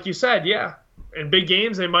 And like you said, yeah, in big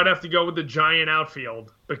games, they might have to go with the giant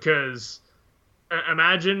outfield, because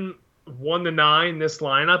imagine 1-9 this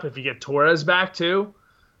lineup if you get Torres back too.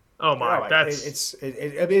 Oh my,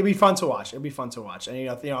 it'd be fun to watch. It'd be fun to watch.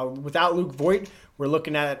 And without Luke Voigt, we're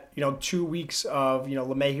looking at 2 weeks of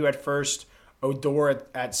LeMahieu at first, Odor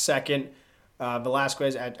at second,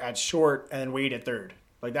 Velasquez at short, and then Wade at third.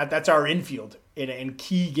 Like that. That's our infield in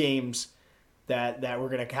key games that we're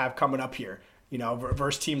gonna have coming up here.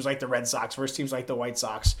 Versus teams like the Red Sox, versus teams like the White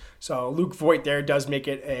Sox. So Luke Voigt there does make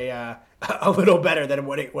it a little better than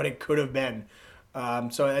what it could have been.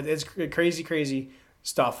 So it's crazy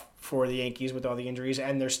stuff for the Yankees with all the injuries,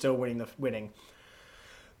 and they're still winning.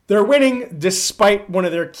 They're winning despite one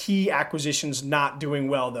of their key acquisitions not doing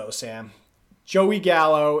well, though, Sam. Joey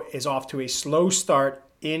Gallo is off to a slow start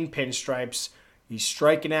in pinstripes. He's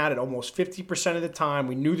striking out at almost 50% of the time.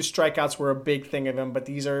 We knew the strikeouts were a big thing of him, but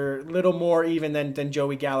these are a little more even than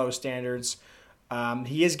Joey Gallo standards.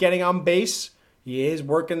 He is getting on base. He is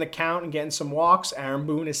working the count and getting some walks. Aaron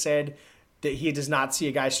Boone has said that he does not see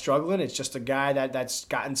a guy struggling. It's just a guy that's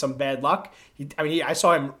gotten some bad luck. I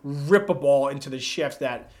saw him rip a ball into the shift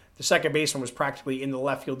that the second baseman was practically in the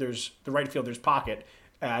right fielder's pocket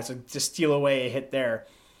to steal away a hit there.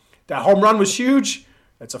 That home run was huge.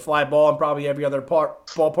 It's a fly ball in probably every other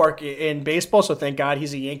ballpark in baseball, so thank God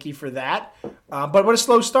he's a Yankee for that. But what a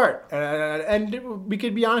slow start. And we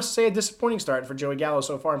could be honest and say a disappointing start for Joey Gallo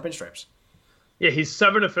so far in Pinstripes. Yeah, he's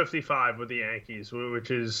 7-55 with the Yankees, which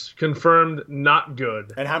is confirmed not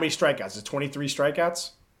good. And how many strikeouts? Is it 23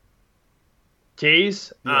 strikeouts?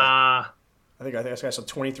 Keys? Yeah. I think I saw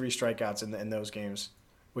 23 strikeouts in those games,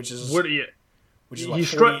 which is like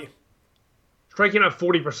 40. Striking out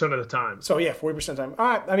 40% of the time. So yeah, 40% of the time. All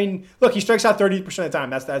right. I mean, look, he strikes out 30% of the time.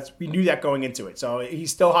 That's we knew that going into it. So he's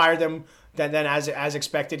still higher than as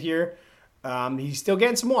expected here. He's still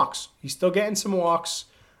getting some walks.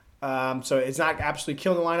 So it's not absolutely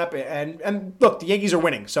killing the lineup. And look, the Yankees are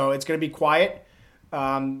winning, so it's going to be quiet.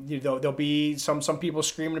 There'll be some people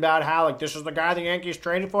screaming about how like this is the guy the Yankees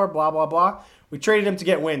traded for, blah blah blah. We traded him to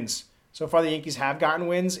get wins. So far, the Yankees have gotten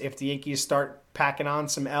wins. If the Yankees start packing on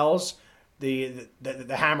some L's, the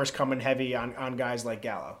hammer's coming heavy on guys like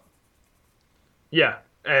Gallo. Yeah,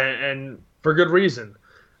 and for good reason.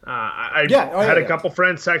 I had a couple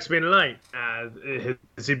friends text me tonight.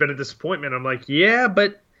 Has he been a disappointment? I'm like, yeah,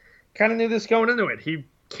 but kind of knew this going into it. He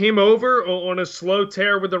came over on a slow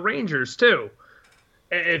tear with the Rangers, too.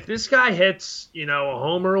 If this guy hits, a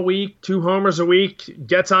homer a week, 2 homers a week,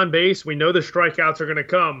 gets on base, we know the strikeouts are going to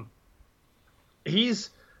come. He's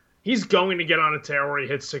going to get on a tear where he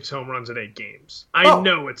hits 6 home runs in 8 games. I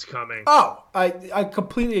know it's coming. I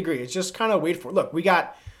completely agree. It's just kind of wait for it. Look,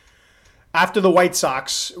 after the White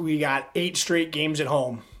Sox, we got 8 straight games at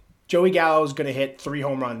home. Joey Gallo is going to hit 3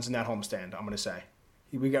 home runs in that homestand, I'm going to say.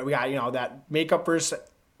 We got that makeup versus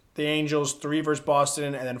the Angels, 3 versus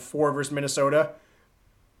Boston, and then 4 versus Minnesota.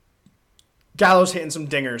 Gallo's hitting some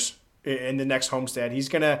dingers in the next homestand. He's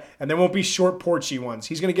gonna, and there won't be short porchy ones.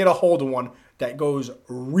 He's gonna get a hold of one that goes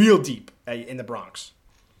real deep in the Bronx.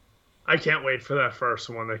 I can't wait for that first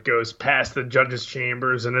one that goes past the judges'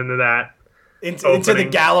 chambers and into that. Into the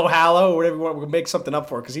Gallo Hallow, or whatever you want. We'll make something up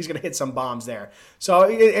for, because he's going to hit some bombs there. So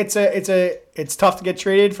it's tough to get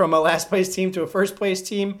traded from a last place team to a first place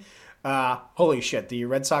team. Holy shit! The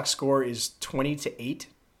Red Sox score is 20-8.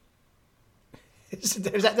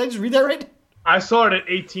 Did I just read that right? I saw it at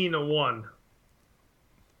 18-1.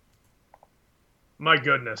 My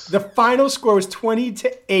goodness! The final score was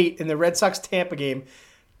 20-8 in the Red Sox Tampa game.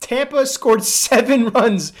 Tampa scored 7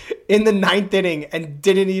 runs in the 9th inning and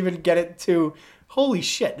didn't even get it to. Holy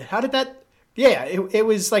shit! How did that? Yeah, it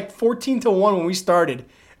was like 14-1 when we started,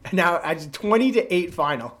 and now it's 20-8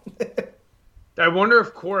 final. I wonder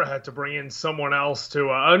if Cora had to bring in someone else to.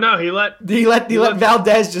 Oh no, he let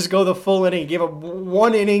Valdez just go the full inning. He gave up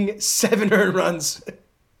 1 inning, 7 earned runs.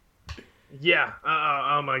 Yeah.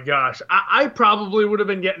 Oh my gosh, I probably would have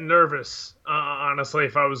been getting nervous, honestly,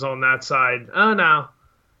 if I was on that side. Oh no.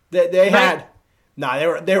 They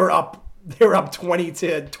were up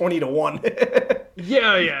 20-1.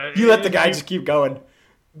 Yeah. You let the guy just keep going.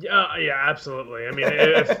 Yeah, absolutely. I mean,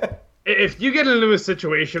 if you get into a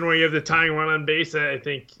situation where you have the tying run on base, I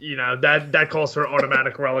think that calls for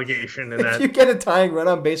automatic relegation. And if you get a tying run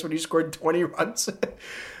on base when you scored 20 runs,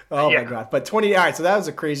 my god! But 20. All right, so that was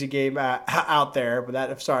a crazy game out there. But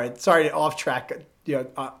that sorry off track.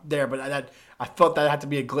 There, but I felt that had to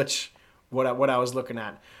be a glitch. What I was looking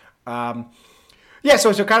at. So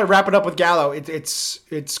kind of wrap it up with Gallo. It's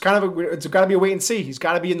got to be a wait and see. He's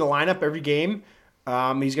got to be in the lineup every game.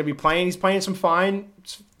 He's gonna be playing. He's playing some fine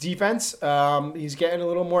defense. He's getting a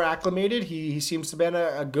little more acclimated. He seems to be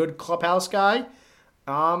a good clubhouse guy.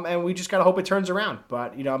 And we just gotta hope it turns around.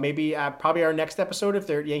 But maybe probably our next episode, if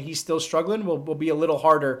he's still struggling, we'll be a little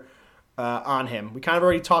harder on him. We kind of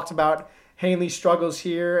already talked about Hanley's struggles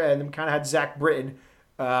here, and we kind of had Zach Britton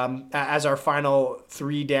as our final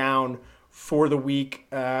 3 down for the week.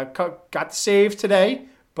 Got the save today,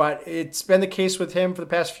 but it's been the case with him for the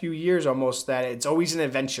past few years almost that it's always an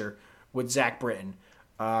adventure with Zach Britton.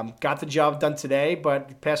 Got the job done today, but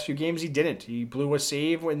the past few games he didn't. He blew a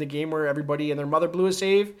save in the game where everybody and their mother blew a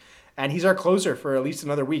save, and he's our closer for at least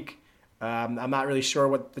another week. I'm not really sure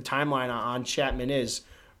what the timeline on Chapman is,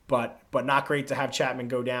 but not great to have Chapman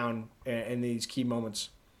go down in these key moments.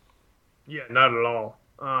 Yeah, not at all.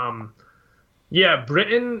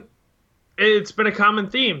 Britton, it's been a common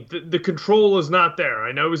theme. The control is not there.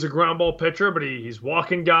 I know he's a ground ball pitcher, but he's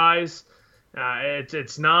walking guys.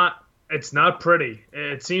 It's not pretty.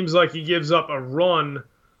 It seems like he gives up a run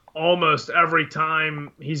almost every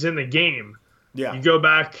time he's in the game. Yeah. You go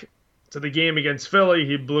back to the game against Philly,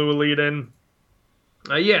 he blew a lead in.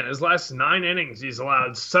 In his last 9 innings, he's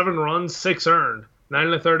allowed 7 runs, 6 earned, 9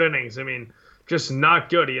 in the third innings. I mean, just not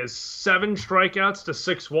good. He has 7 strikeouts to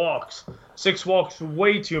 6 walks. 6 walks,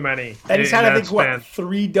 way too many. And he's had, I think,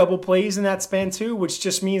 3 double plays in that span, too, which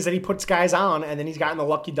just means that he puts guys on, and then he's gotten the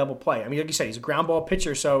lucky double play. I mean, like you said, he's a ground ball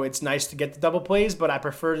pitcher, so it's nice to get the double plays, but I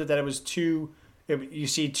prefer that it was you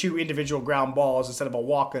see 2 individual ground balls instead of a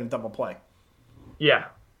walk and a double play. Yeah,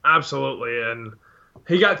 absolutely. And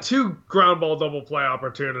he got 2 ground ball double play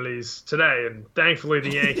opportunities today, and thankfully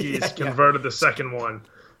the Yankees converted the second one.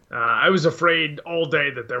 I was afraid all day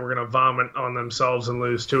that they were going to vomit on themselves and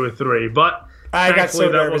lose 2 or 3, but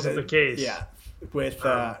thankfully that wasn't the case. Yeah, with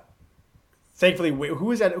thankfully, who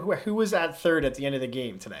was at third at the end of the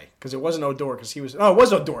game today? Because it wasn't Odor, it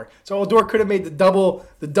was Odor. So Odor could have made the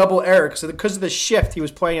double error. So because of the shift, he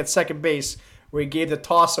was playing at second base, where he gave the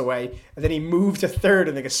toss away, and then he moved to third,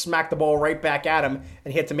 and they smacked the ball right back at him,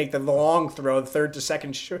 and he had to make the long throw, the third to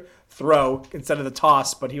second throw instead of the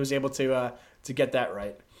toss, but he was able to get that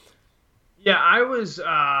right. Yeah, I was.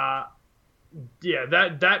 That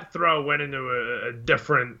throw went into a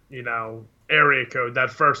different, area code. That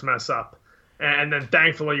first mess up, and then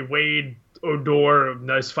thankfully Wade Odor,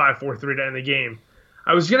 nice 5-4-3 to end the game.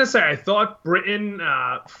 I was gonna say I thought Britton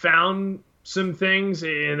found some things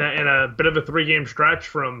in a bit of a 3-game stretch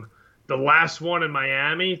from the last one in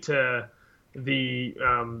Miami to the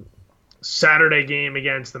Saturday game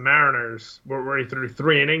against the Mariners, where he threw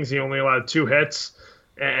 3 innings. He only allowed 2 hits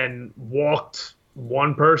and walked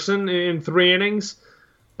 1 person in 3 innings.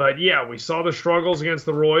 But yeah, we saw the struggles against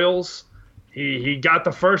the Royals. He got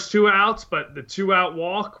the first 2 outs, but the 2-out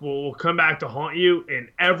walk will come back to haunt you in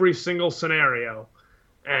every single scenario.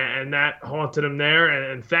 And that haunted him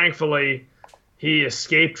there. And thankfully, he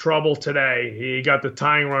escaped trouble today. He got the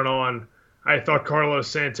tying run on. I thought Carlos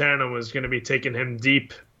Santana was going to be taking him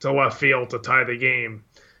deep to left field to tie the game.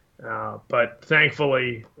 But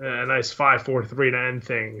thankfully, a nice 5-4-3 to end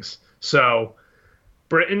things. So,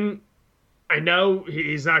 Britton, I know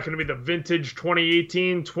he's not going to be the vintage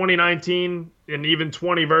 2018, 2019, and even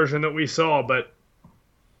 20 version that we saw, but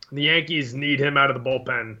the Yankees need him out of the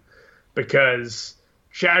bullpen because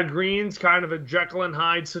Chad Green's kind of a Jekyll and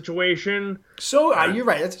Hyde situation. So you're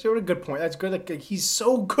right. That's a good point. That's good. Like, he's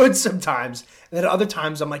so good sometimes, and then other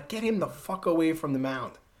times I'm like, get him the fuck away from the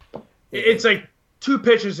mound. It's like 2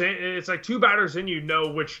 pitches in. It's like 2 batters in. You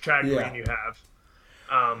know which Chad Green you have.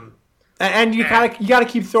 And you got to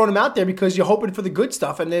keep throwing him out there because you're hoping for the good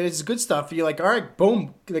stuff, and then it's good stuff. You're like, all right,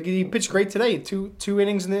 boom. Like, he pitched great today. Two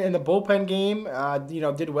innings in the bullpen game.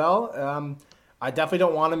 Did well. I definitely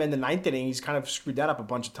don't want him in the 9th inning. He's kind of screwed that up a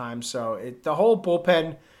bunch of times. So the whole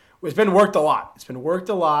bullpen has been worked a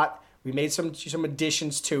lot. We made some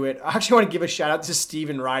additions to it. I actually want to give a shout out to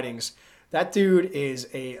Steven Ridings. That dude is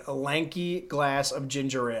a lanky glass of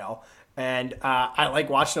ginger ale, and I like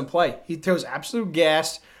watching him play. He throws absolute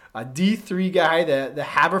gas. A D3 guy, the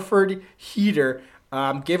Haverford Heater,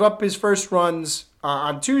 gave up his first runs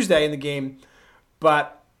on Tuesday in the game,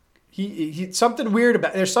 but he something weird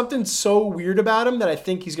about. There's something so weird about him that I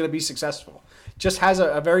think he's going to be successful. Just has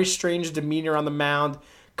a very strange demeanor on the mound.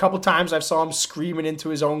 A couple times I saw him screaming into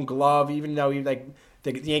his own glove, even though the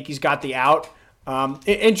Yankees got the out.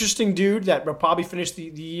 Interesting dude that will probably finish the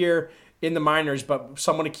year in the minors, but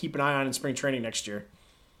someone to keep an eye on in spring training next year.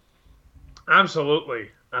 Absolutely.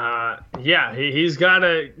 He's got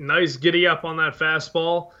a nice giddy up on that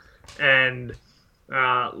fastball, and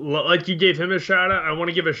like you gave him a shout out, I want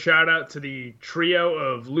to give a shout out to the trio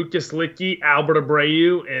of Lucas Luetge, Albert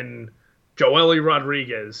Abreu, and Joely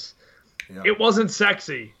Rodriguez. Yeah. It wasn't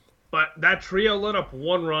sexy, but that trio let up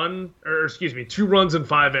 2 runs in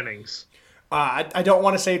 5 innings. I don't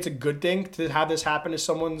want to say it's a good thing to have this happen to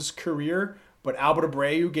someone's career, but Albert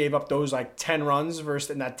Abreu gave up those 10 runs versus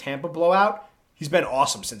in that Tampa blowout. He's been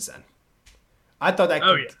awesome since then. I thought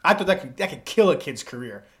that could kill a kid's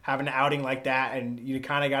career, having an outing like that, and you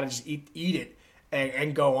kind of got to just eat it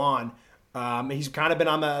and go on. He's kind of been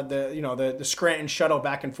on the Scranton shuttle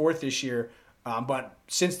back and forth this year, but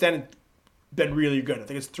since then, been really good. I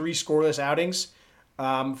think it's 3 scoreless outings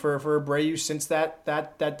for Abreu since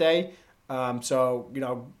that day. So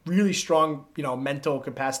really strong mental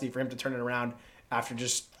capacity for him to turn it around after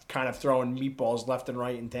just kind of throwing meatballs left and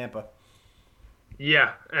right in Tampa.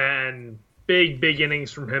 Yeah, and big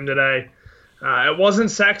innings from him today. It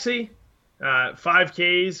wasn't sexy. 5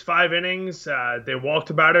 Ks, 5 innings. They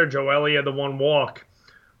walked about her. Joely had the 1 walk.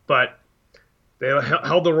 But they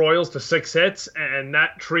held the Royals to 6 hits, and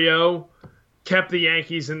that trio kept the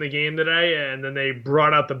Yankees in the game today, and then they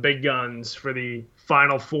brought out the big guns for the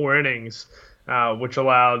final 4 innings, which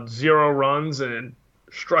allowed 0 runs and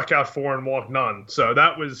struck out 4 and walked none. So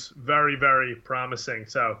that was very, very promising.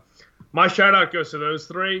 So my shout out goes to those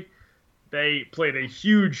 3. They played a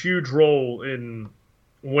huge, huge role in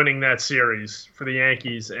winning that series for the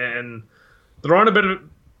Yankees, and they're on a bit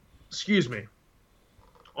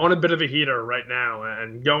of a heater right now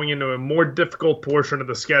and going into a more difficult portion of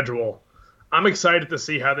the schedule. I'm excited to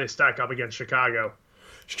see how they stack up against Chicago.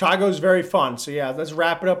 Chicago's very fun. So yeah, let's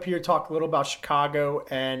wrap it up here. Talk a little about Chicago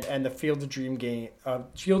and the Field of Dreams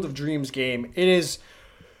game. It is,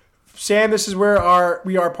 Sam. This is where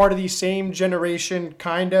we are part of the same generation,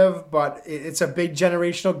 kind of, but it's a big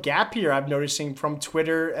generational gap here. I'm noticing from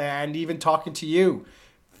Twitter and even talking to you.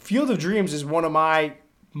 Field of Dreams is one of my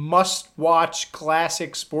must-watch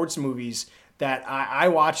classic sports movies that I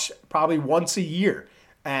watch probably once a year.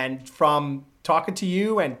 And from talking to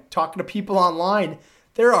you and talking to people online,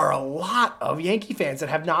 there are a lot of Yankee fans that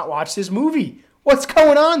have not watched this movie. What's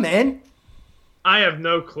going on, man? I have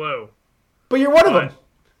no clue. But you're one of them.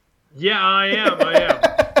 Yeah, I am.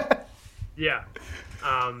 Yeah.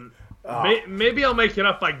 Maybe I'll make it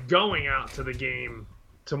up by going out to the game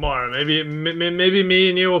tomorrow. Maybe me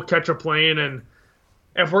and you will catch a plane, and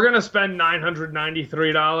if we're gonna spend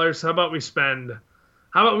 $993, how about we spend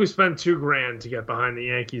 $2,000 to get behind the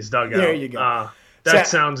Yankees dugout? There you go. That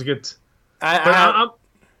sounds good.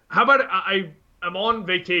 How about I'm on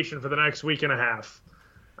vacation for the next week and a half.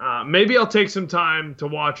 Maybe I'll take some time to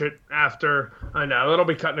watch it after. I know that'll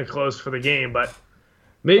be cutting it close for the game, but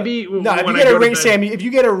maybe if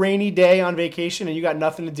you get a rainy day on vacation and you got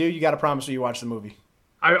nothing to do, you got to promise me you watch the movie.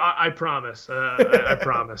 I promise. I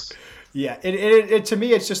promise. Yeah, it to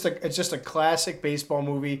me it's just a classic baseball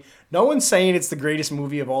movie. No one's saying it's the greatest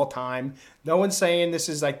movie of all time. No one's saying this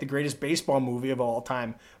is like the greatest baseball movie of all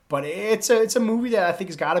time. But it's a movie that I think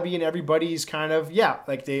has got to be in everybody's kind of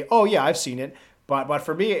I've seen it. But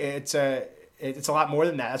for me it's a lot more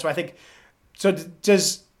than that. That's why I think. So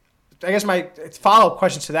I guess my follow-up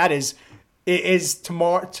question to that is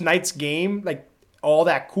tonight's game like all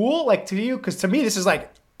that cool like to you? Because to me this is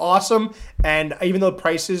like awesome, and even though the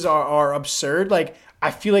prices are absurd, like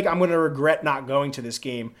I feel like I'm going to regret not going to this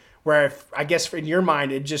game. Where if, I guess in your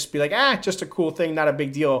mind it'd just be like just a cool thing, not a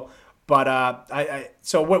big deal. But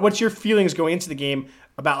so what's your feelings going into the game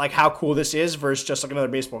about like how cool this is versus just like another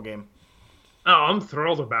baseball game? Oh, I'm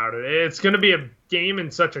thrilled about it. It's going to be a game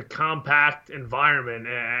in such a compact environment,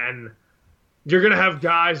 and you're going to have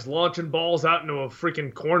guys launching balls out into a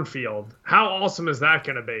freaking cornfield. How awesome is that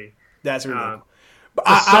going to be? That's really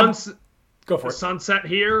cool. The sunset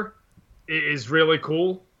here is really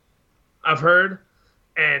cool, I've heard,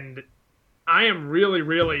 and I am really,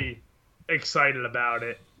 really excited about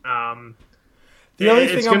it. The only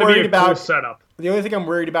thing I'm worried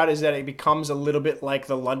about is that it becomes a little bit like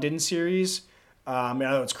the London series. I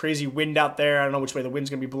know it's crazy wind out there. I don't know which way the wind's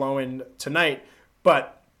going to be blowing tonight,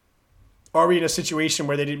 but are we in a situation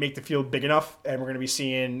where they didn't make the field big enough and we're going to be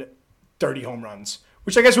seeing 30 home runs,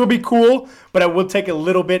 which I guess would be cool, but I would take a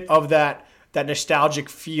little bit of that nostalgic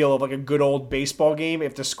feel of like a good old baseball game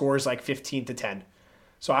if the score is like 15-10.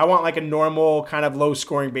 So I want like a normal kind of low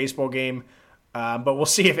scoring baseball game. But we'll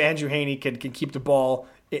see if Andrew Heaney can keep the ball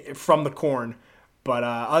from the corn. But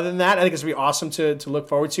other than that, I think it's going to be awesome to look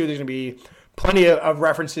forward to. There's going to be plenty of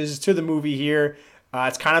references to the movie here.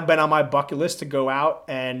 It's kind of been on my bucket list to go out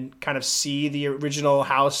and kind of see the original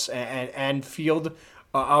house and Field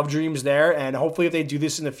of Dreams there. And hopefully if they do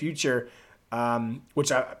this in the future,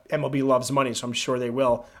 which MLB loves money, so I'm sure they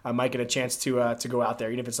will, I might get a chance to go out there,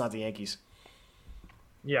 even if it's not the Yankees.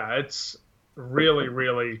 Yeah, it's really,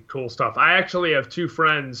 really cool stuff. I actually have 2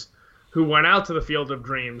 friends who went out to the Field of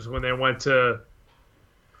Dreams when they went to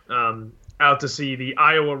out to see the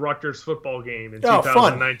Iowa Rutgers football game in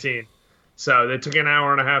 2019. Fun. So they took an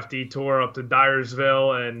hour and a half detour up to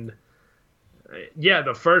Dyersville, and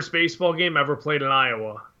the first baseball game ever played in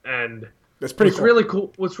Iowa. And that's pretty cool. Really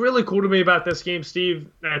cool. What's really cool to me about this game, Steve,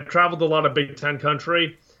 I've traveled a lot of Big Ten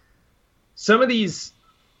country. Some of these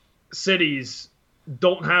cities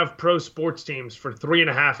don't have pro sports teams for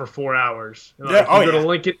 3.5 or 4 hours. You go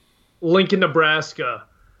to Lincoln, Nebraska,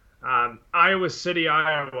 Iowa City,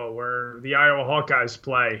 Iowa, where the Iowa Hawkeyes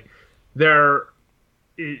play.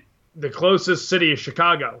 The closest city is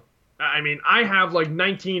Chicago. I mean, I have like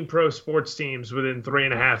 19 pro sports teams within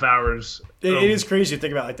 3.5 hours. It is crazy to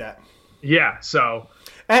think about it like that. Yeah, so.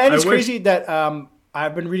 And it's crazy that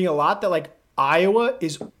I've been reading a lot that like Iowa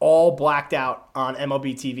is all blacked out on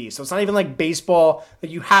MLB TV. So it's not even like baseball.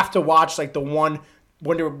 Like you have to watch like the one.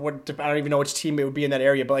 I don't even know which team it would be in that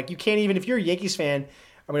area, but like you can't even, if you're a Yankees fan,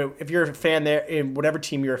 I mean, if you're a fan there in whatever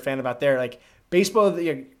team you're a fan of out there, like baseball,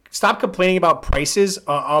 stop complaining about prices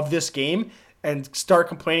of this game and start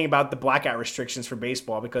complaining about the blackout restrictions for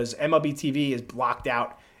baseball, because MLB TV is blocked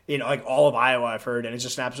out in like all of Iowa, I've heard, and it's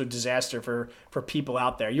just an absolute disaster for people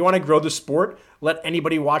out there. You want to grow the sport? Let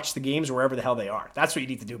anybody watch the games wherever the hell they are. That's what you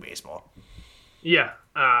need to do, baseball. Yeah,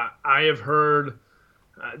 I have heard.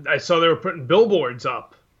 I saw they were putting billboards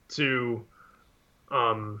up to.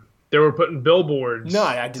 They were putting billboards. No,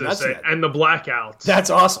 I did not see that. And the blackouts. That's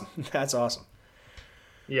awesome. That's awesome.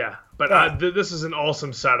 Yeah, but this is an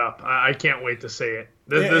awesome setup. I can't wait to see it.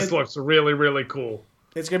 This looks really, really cool.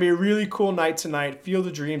 It's going to be a really cool night tonight. Field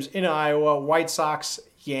of Dreams in Iowa, White Sox,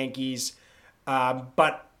 Yankees.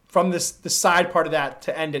 But from the side part of that,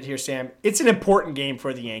 to end it here, Sam, it's an important game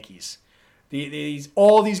for the Yankees.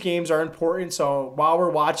 All these games are important, so while we're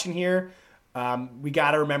watching here, we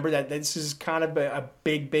got to remember that this is kind of a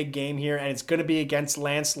big game here, and it's going to be against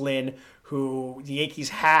Lance Lynn, who the Yankees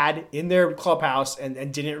had in their clubhouse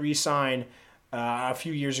and didn't re-sign a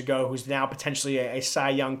few years ago, who's now potentially a Cy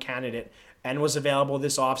Young candidate and was available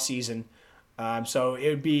this offseason. So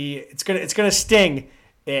it's gonna sting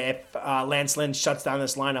if Lance Lynn shuts down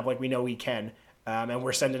this lineup like we know he can. And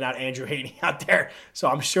we're sending out Andrew Haney out there. So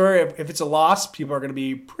I'm sure if it's a loss, people are going to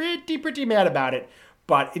be pretty mad about it.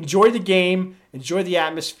 But enjoy the game, enjoy the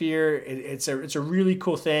atmosphere. It's a really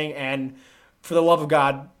cool thing, and for the love of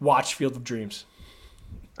God, watch Field of Dreams.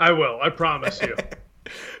 I will. I promise you.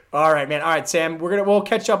 All right, man. All right, Sam. We'll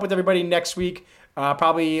catch up with everybody next week.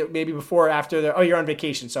 Probably maybe before or after. You're on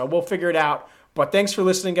vacation, so we'll figure it out. But thanks for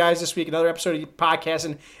listening, guys. This week, another episode of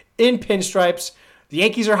Podcasting in Pinstripes. The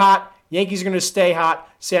Yankees are hot. Yankees are going to stay hot.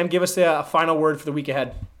 Sam, give us the final word for the week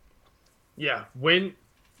ahead. Yeah,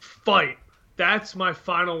 fight. That's my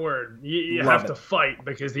final word. You have to fight,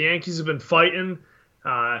 because the Yankees have been fighting.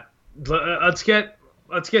 Let's get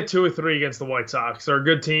 2 or 3 against the White Sox. They're a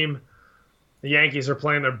good team. The Yankees are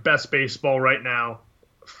playing their best baseball right now.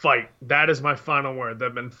 Fight. That is my final word.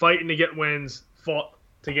 They've been fighting to get wins. Fought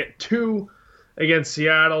to get 2 against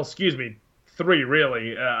Seattle. 3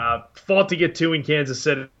 really. Fought to get 2 in Kansas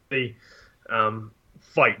City.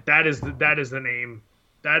 Fight. That is the name.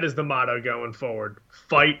 That is the motto going forward.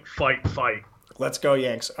 Fight, fight, fight. Let's go,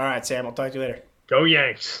 Yanks. All right, Sam. I'll talk to you later. Go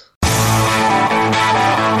Yanks.